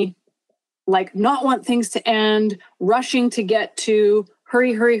me not want things to end, rushing to get to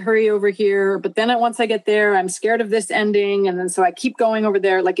hurry over here. But then once I get there, I'm scared of this ending. And then so I keep going over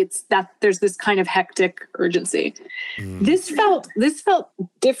there. There's this kind of hectic urgency. This felt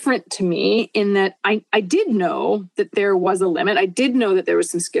different to me in that I did know that there was a limit. I did know that there was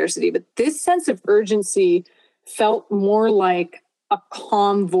some scarcity, but this sense of urgency felt more like a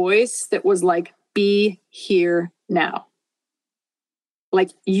calm voice that was like, be here now. Like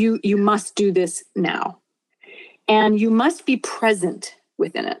you must do this now. And you must be present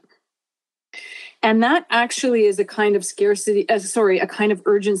within it. And that actually is a kind of a kind of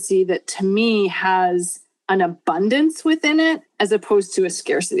urgency that to me has an abundance within it as opposed to a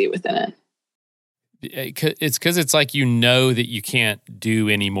scarcity within it. It's because it's like that you can't do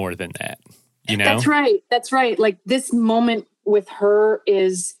any more than that, That's right. Like this moment with her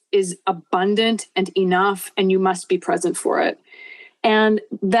is abundant and enough, and you must be present for it. And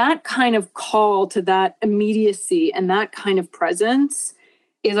that kind of call to that immediacy and that kind of presence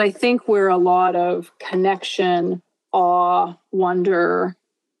is, I think, where a lot of connection, awe, wonder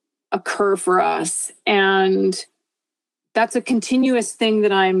occur for us. And that's a continuous thing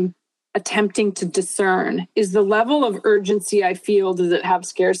that I'm attempting to discern. Is the level of urgency I feel, does it have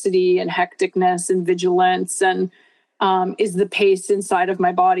scarcity and hecticness and vigilance? And is the pace inside of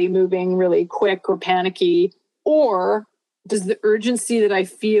my body moving really quick or panicky? Or does the urgency that I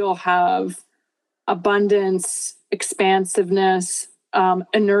feel have abundance, expansiveness,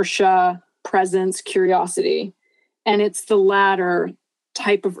 inertia, presence, curiosity? And it's the latter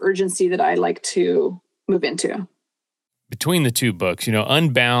type of urgency that I like to move into. Between the two books,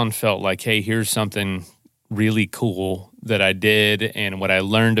 Unbound felt like, hey, here's something really cool that I did and what I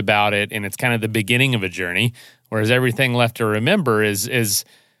learned about it. And it's kind of the beginning of a journey, whereas everything left to remember is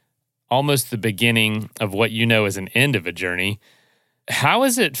almost the beginning of what you know as an end of a journey. How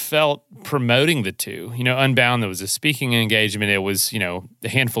has it felt promoting the two? Unbound, there was a speaking engagement. It was, a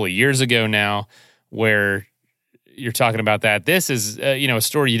handful of years ago now where you're talking about that. This is, a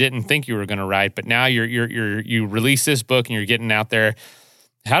story you didn't think you were going to write, but now you release this book and you're getting out there.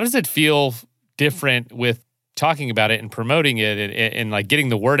 How does it feel different with talking about it and promoting it and like getting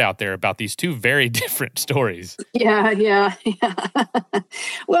the word out there about these two very different stories? Yeah.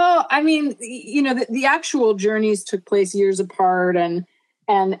 Well, I mean, the actual journeys took place years apart, and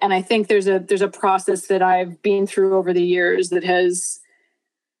I think there's a process that I've been through over the years that has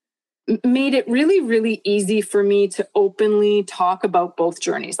made it really, really easy for me to openly talk about both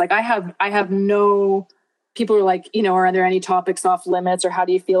journeys. Like I have no, people are like, are there any topics off limits, or how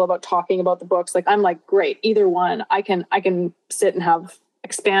do you feel about talking about the books? Like, I'm like, great, either one. I can sit and have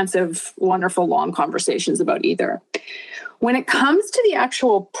expansive, wonderful, long conversations about either. When it comes to the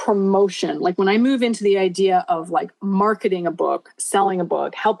actual promotion, like when I move into the idea of like marketing a book, selling a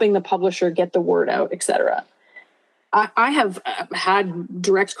book, helping the publisher get the word out, etc., I have had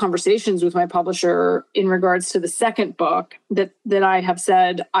direct conversations with my publisher in regards to the second book that I have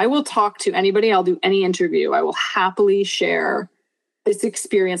said, I will talk to anybody. I'll do any interview. I will happily share this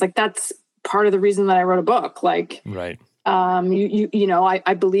experience. Like, that's part of the reason that I wrote a book. Like, right.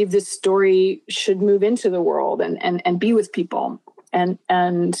 I believe this story should move into the world and be with people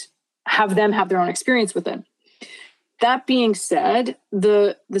and have them have their own experience with it. That being said,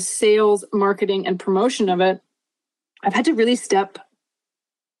 the sales, marketing, and promotion of it, I've had to really step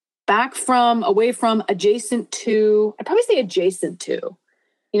back from, away from, adjacent to, I'd probably say adjacent to,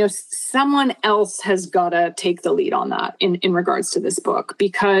 someone else has got to take the lead on that in regards to this book,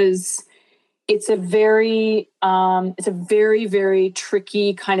 because it's a very, very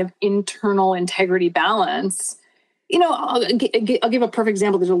tricky kind of internal integrity balance. I'll give a perfect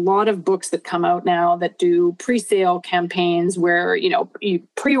example. There's a lot of books that come out now that do pre-sale campaigns where, you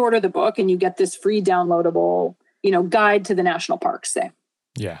pre-order the book and you get this free downloadable guide to the national parks, say.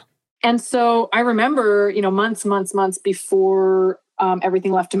 Yeah. And so I remember, months before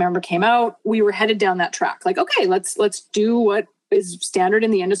Everything Left to Remember came out, we were headed down that track. Like, okay, let's do what is standard in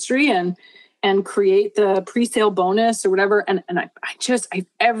the industry and create the pre-sale bonus or whatever. And I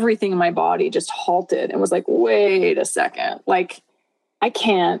everything in my body just halted and was like, wait a second. Like, I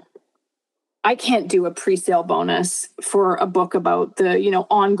can't do a pre-sale bonus for a book about the,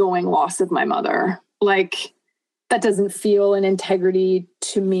 ongoing loss of my mother. Like, that doesn't feel an integrity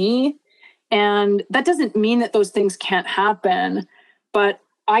to me. And that doesn't mean that those things can't happen, but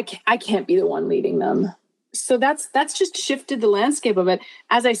I can't be the one leading them. So that's just shifted the landscape of it.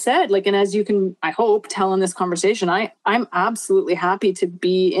 As I said, and as you can, I hope, tell in this conversation, I'm absolutely happy to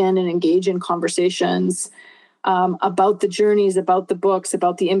be in and engage in conversations about the journeys, about the books,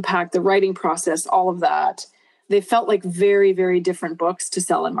 about the impact, the writing process, all of that. They felt like very, very different books to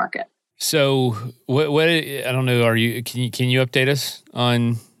sell and market. So what I don't know, can you update us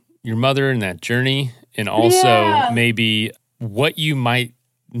on your mother and that journey, and also maybe what you might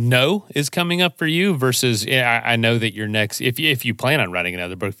know is coming up for you versus, I know that your next, if you plan on writing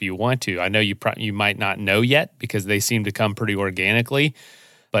another book, if you want to, I know you might not know yet because they seem to come pretty organically,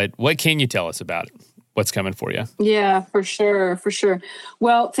 but what can you tell us about it? What's coming for you? Yeah, for sure.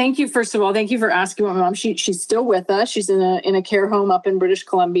 Well, thank you. First of all, thank you for asking about my mom. She's still with us. She's in a care home up in British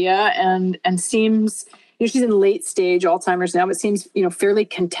Columbia, and seems, she's in late stage Alzheimer's now, but seems, fairly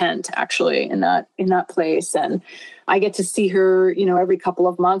content actually in that place. And I get to see her, every couple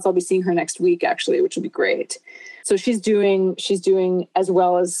of months. I'll be seeing her next week actually, which will be great. So she's doing as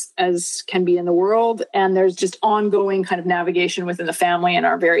well as can be in the world. And there's just ongoing kind of navigation within the family and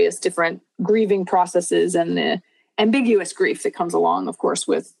our various different grieving processes and the ambiguous grief that comes along, of course,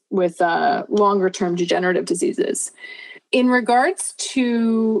 with longer term degenerative diseases. In regards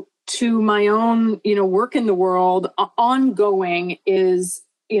to my own, work in the world, ongoing is,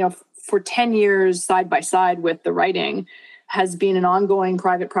 for 10 years side by side with the writing, has been an ongoing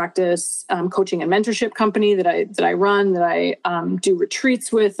private practice coaching and mentorship company that I run, that I do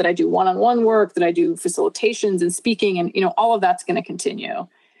retreats with, that I do one-on-one work, that I do facilitations and speaking, and all of that's going to continue.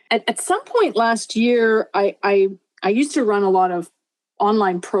 At some point last year, I used to run a lot of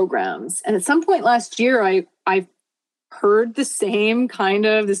online programs, and at some point last year, I heard the same kind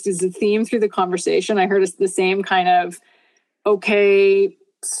of, this is a theme through the conversation. I heard the same kind of, okay,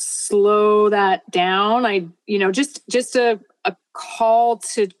 slow that down. Just a call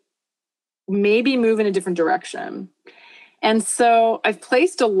to maybe move in a different direction. And so I've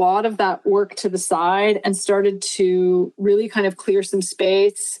placed a lot of that work to the side and started to really kind of clear some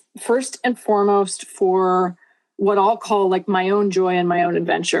space, first and foremost for what I'll call like my own joy and my own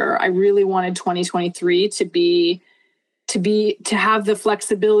adventure. I really wanted 2023 to have the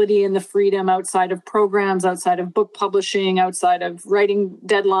flexibility and the freedom outside of programs, outside of book publishing, outside of writing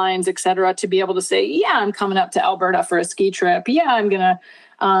deadlines, et cetera, to be able to say, yeah, I'm coming up to Alberta for a ski trip. Yeah, I'm going to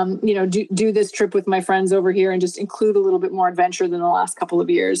do this trip with my friends over here and just include a little bit more adventure than the last couple of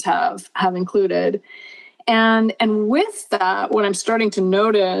years have included. And with that, what I'm starting to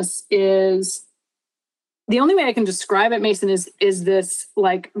notice is the only way I can describe it, Mason, is this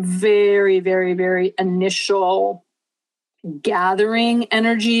like very, very, very initial gathering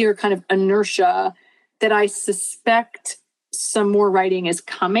energy or kind of inertia that I suspect some more writing is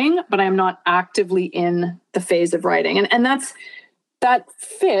coming, but I'm not actively in the phase of writing. And that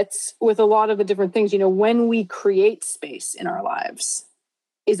fits with a lot of the different things. When we create space in our lives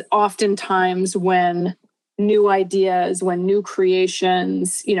is oftentimes when new ideas, when new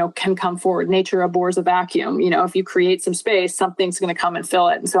creations, can come forward. Nature abhors a vacuum. If you create some space, something's going to come and fill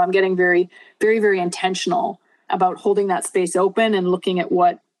it. And so I'm getting very, very, very intentional about holding that space open and looking at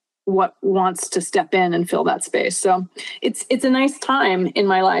what wants to step in and fill that space. So it's a nice time in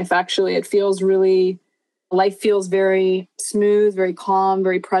my life. Actually, life feels very smooth, very calm,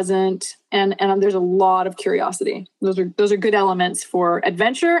 very present. And there's a lot of curiosity. Those are good elements for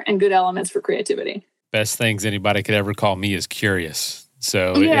adventure and good elements for creativity. Best things anybody could ever call me is curious.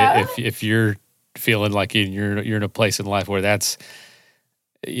 So yeah. if you're feeling like you're in a place in life where that's,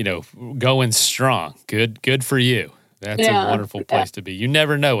 going strong, good for you. That's a wonderful place to be. You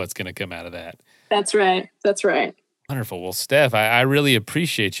never know what's going to come out of that. That's right. Wonderful. Well, Steph, I really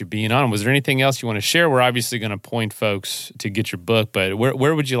appreciate you being on. Was there anything else you want to share? We're obviously going to point folks to get your book, but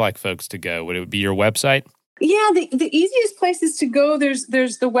where would you like folks to go? Would it be your website? Yeah, the easiest places to go, there's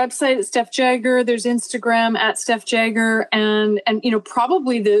the website at Steph Jagger, there's Instagram at Steph Jagger, and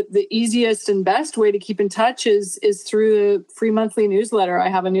probably the easiest and best way to keep in touch is through the free monthly newsletter. I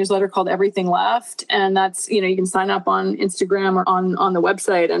have a newsletter called Everything Left, and that's, you can sign up on Instagram or on the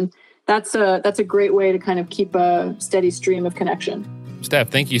website, and that's a great way to kind of keep a steady stream of connection. Steph,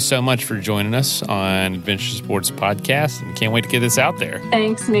 thank you so much for joining us on Adventure Sports Podcast, and can't wait to get this out there.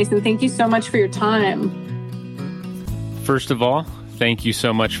 Thanks, Mason. Thank you so much for your time. First of all, thank you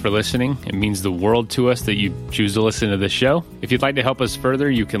so much for listening. It means the world to us that you choose to listen to this show. If you'd like to help us further,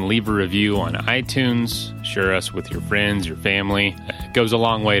 you can leave a review on iTunes, share us with your friends, your family. It goes a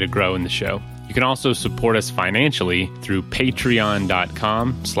long way to grow in the show. You can also support us financially through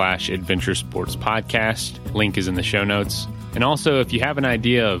patreon.com/Adventure Sports Podcast. Link is in the show notes. And also, if you have an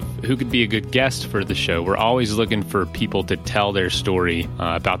idea of who could be a good guest for the show, we're always looking for people to tell their story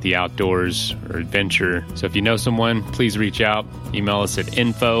about the outdoors or adventure. So if you know someone, please reach out. Email us at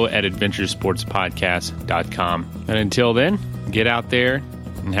info@adventuresportspodcast.com. And until then, get out there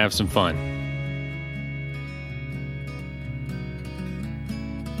and have some fun.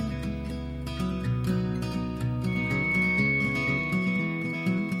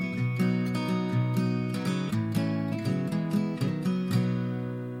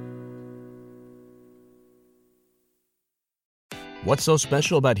 What's so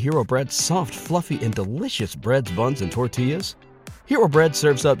special about Hero Bread's soft, fluffy, and delicious breads, buns, and tortillas? Hero Bread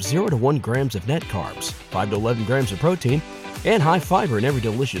serves up 0 to 1 grams of net carbs, 5 to 11 grams of protein, and high fiber in every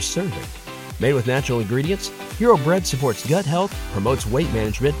delicious serving. Made with natural ingredients, Hero Bread supports gut health, promotes weight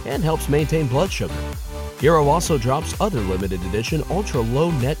management, and helps maintain blood sugar. Hero also drops other limited edition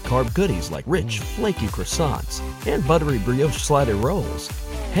ultra-low net carb goodies like rich, flaky croissants and buttery brioche slider rolls.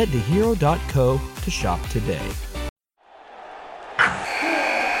 Head to hero.co to shop today.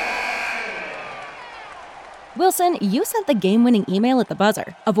 Wilson, you sent the game-winning email at the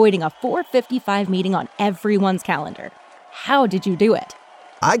buzzer, avoiding a 4:55 meeting on everyone's calendar. How did you do it?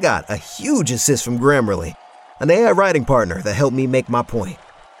 I got a huge assist from Grammarly, an AI writing partner that helped me make my point.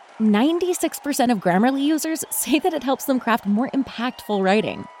 96% of Grammarly users say that it helps them craft more impactful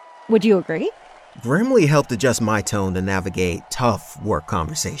writing. Would you agree? Grammarly helped adjust my tone to navigate tough work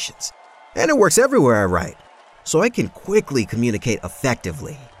conversations. And it works everywhere I write, so I can quickly communicate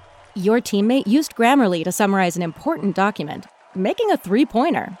effectively. Your teammate used Grammarly to summarize an important document, making a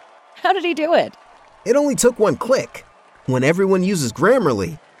 3-pointer. How did he do it? It only took one click. When everyone uses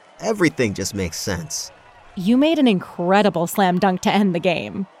Grammarly, everything just makes sense. You made an incredible slam dunk to end the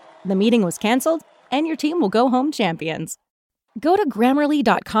game. The meeting was canceled, and your team will go home champions. Go to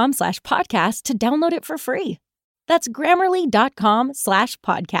Grammarly.com/podcast to download it for free. That's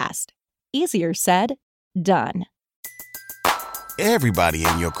Grammarly.com/podcast. Easier said, done. Everybody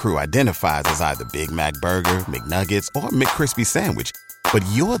in your crew identifies as either Big Mac Burger, McNuggets, or McCrispy Sandwich. But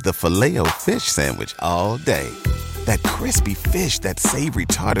you're the Filet-O-Fish Sandwich all day. That crispy fish, that savory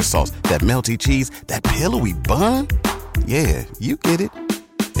tartar sauce, that melty cheese, that pillowy bun. Yeah, you get it.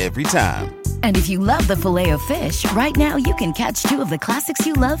 Every time. And if you love the Filet-O-Fish, right now you can catch 2 of the classics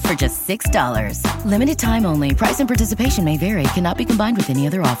you love for just $6. Limited time only. Price and participation may vary. Cannot be combined with any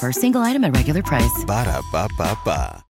other offer. Single item at regular price. Ba-da-ba-ba-ba.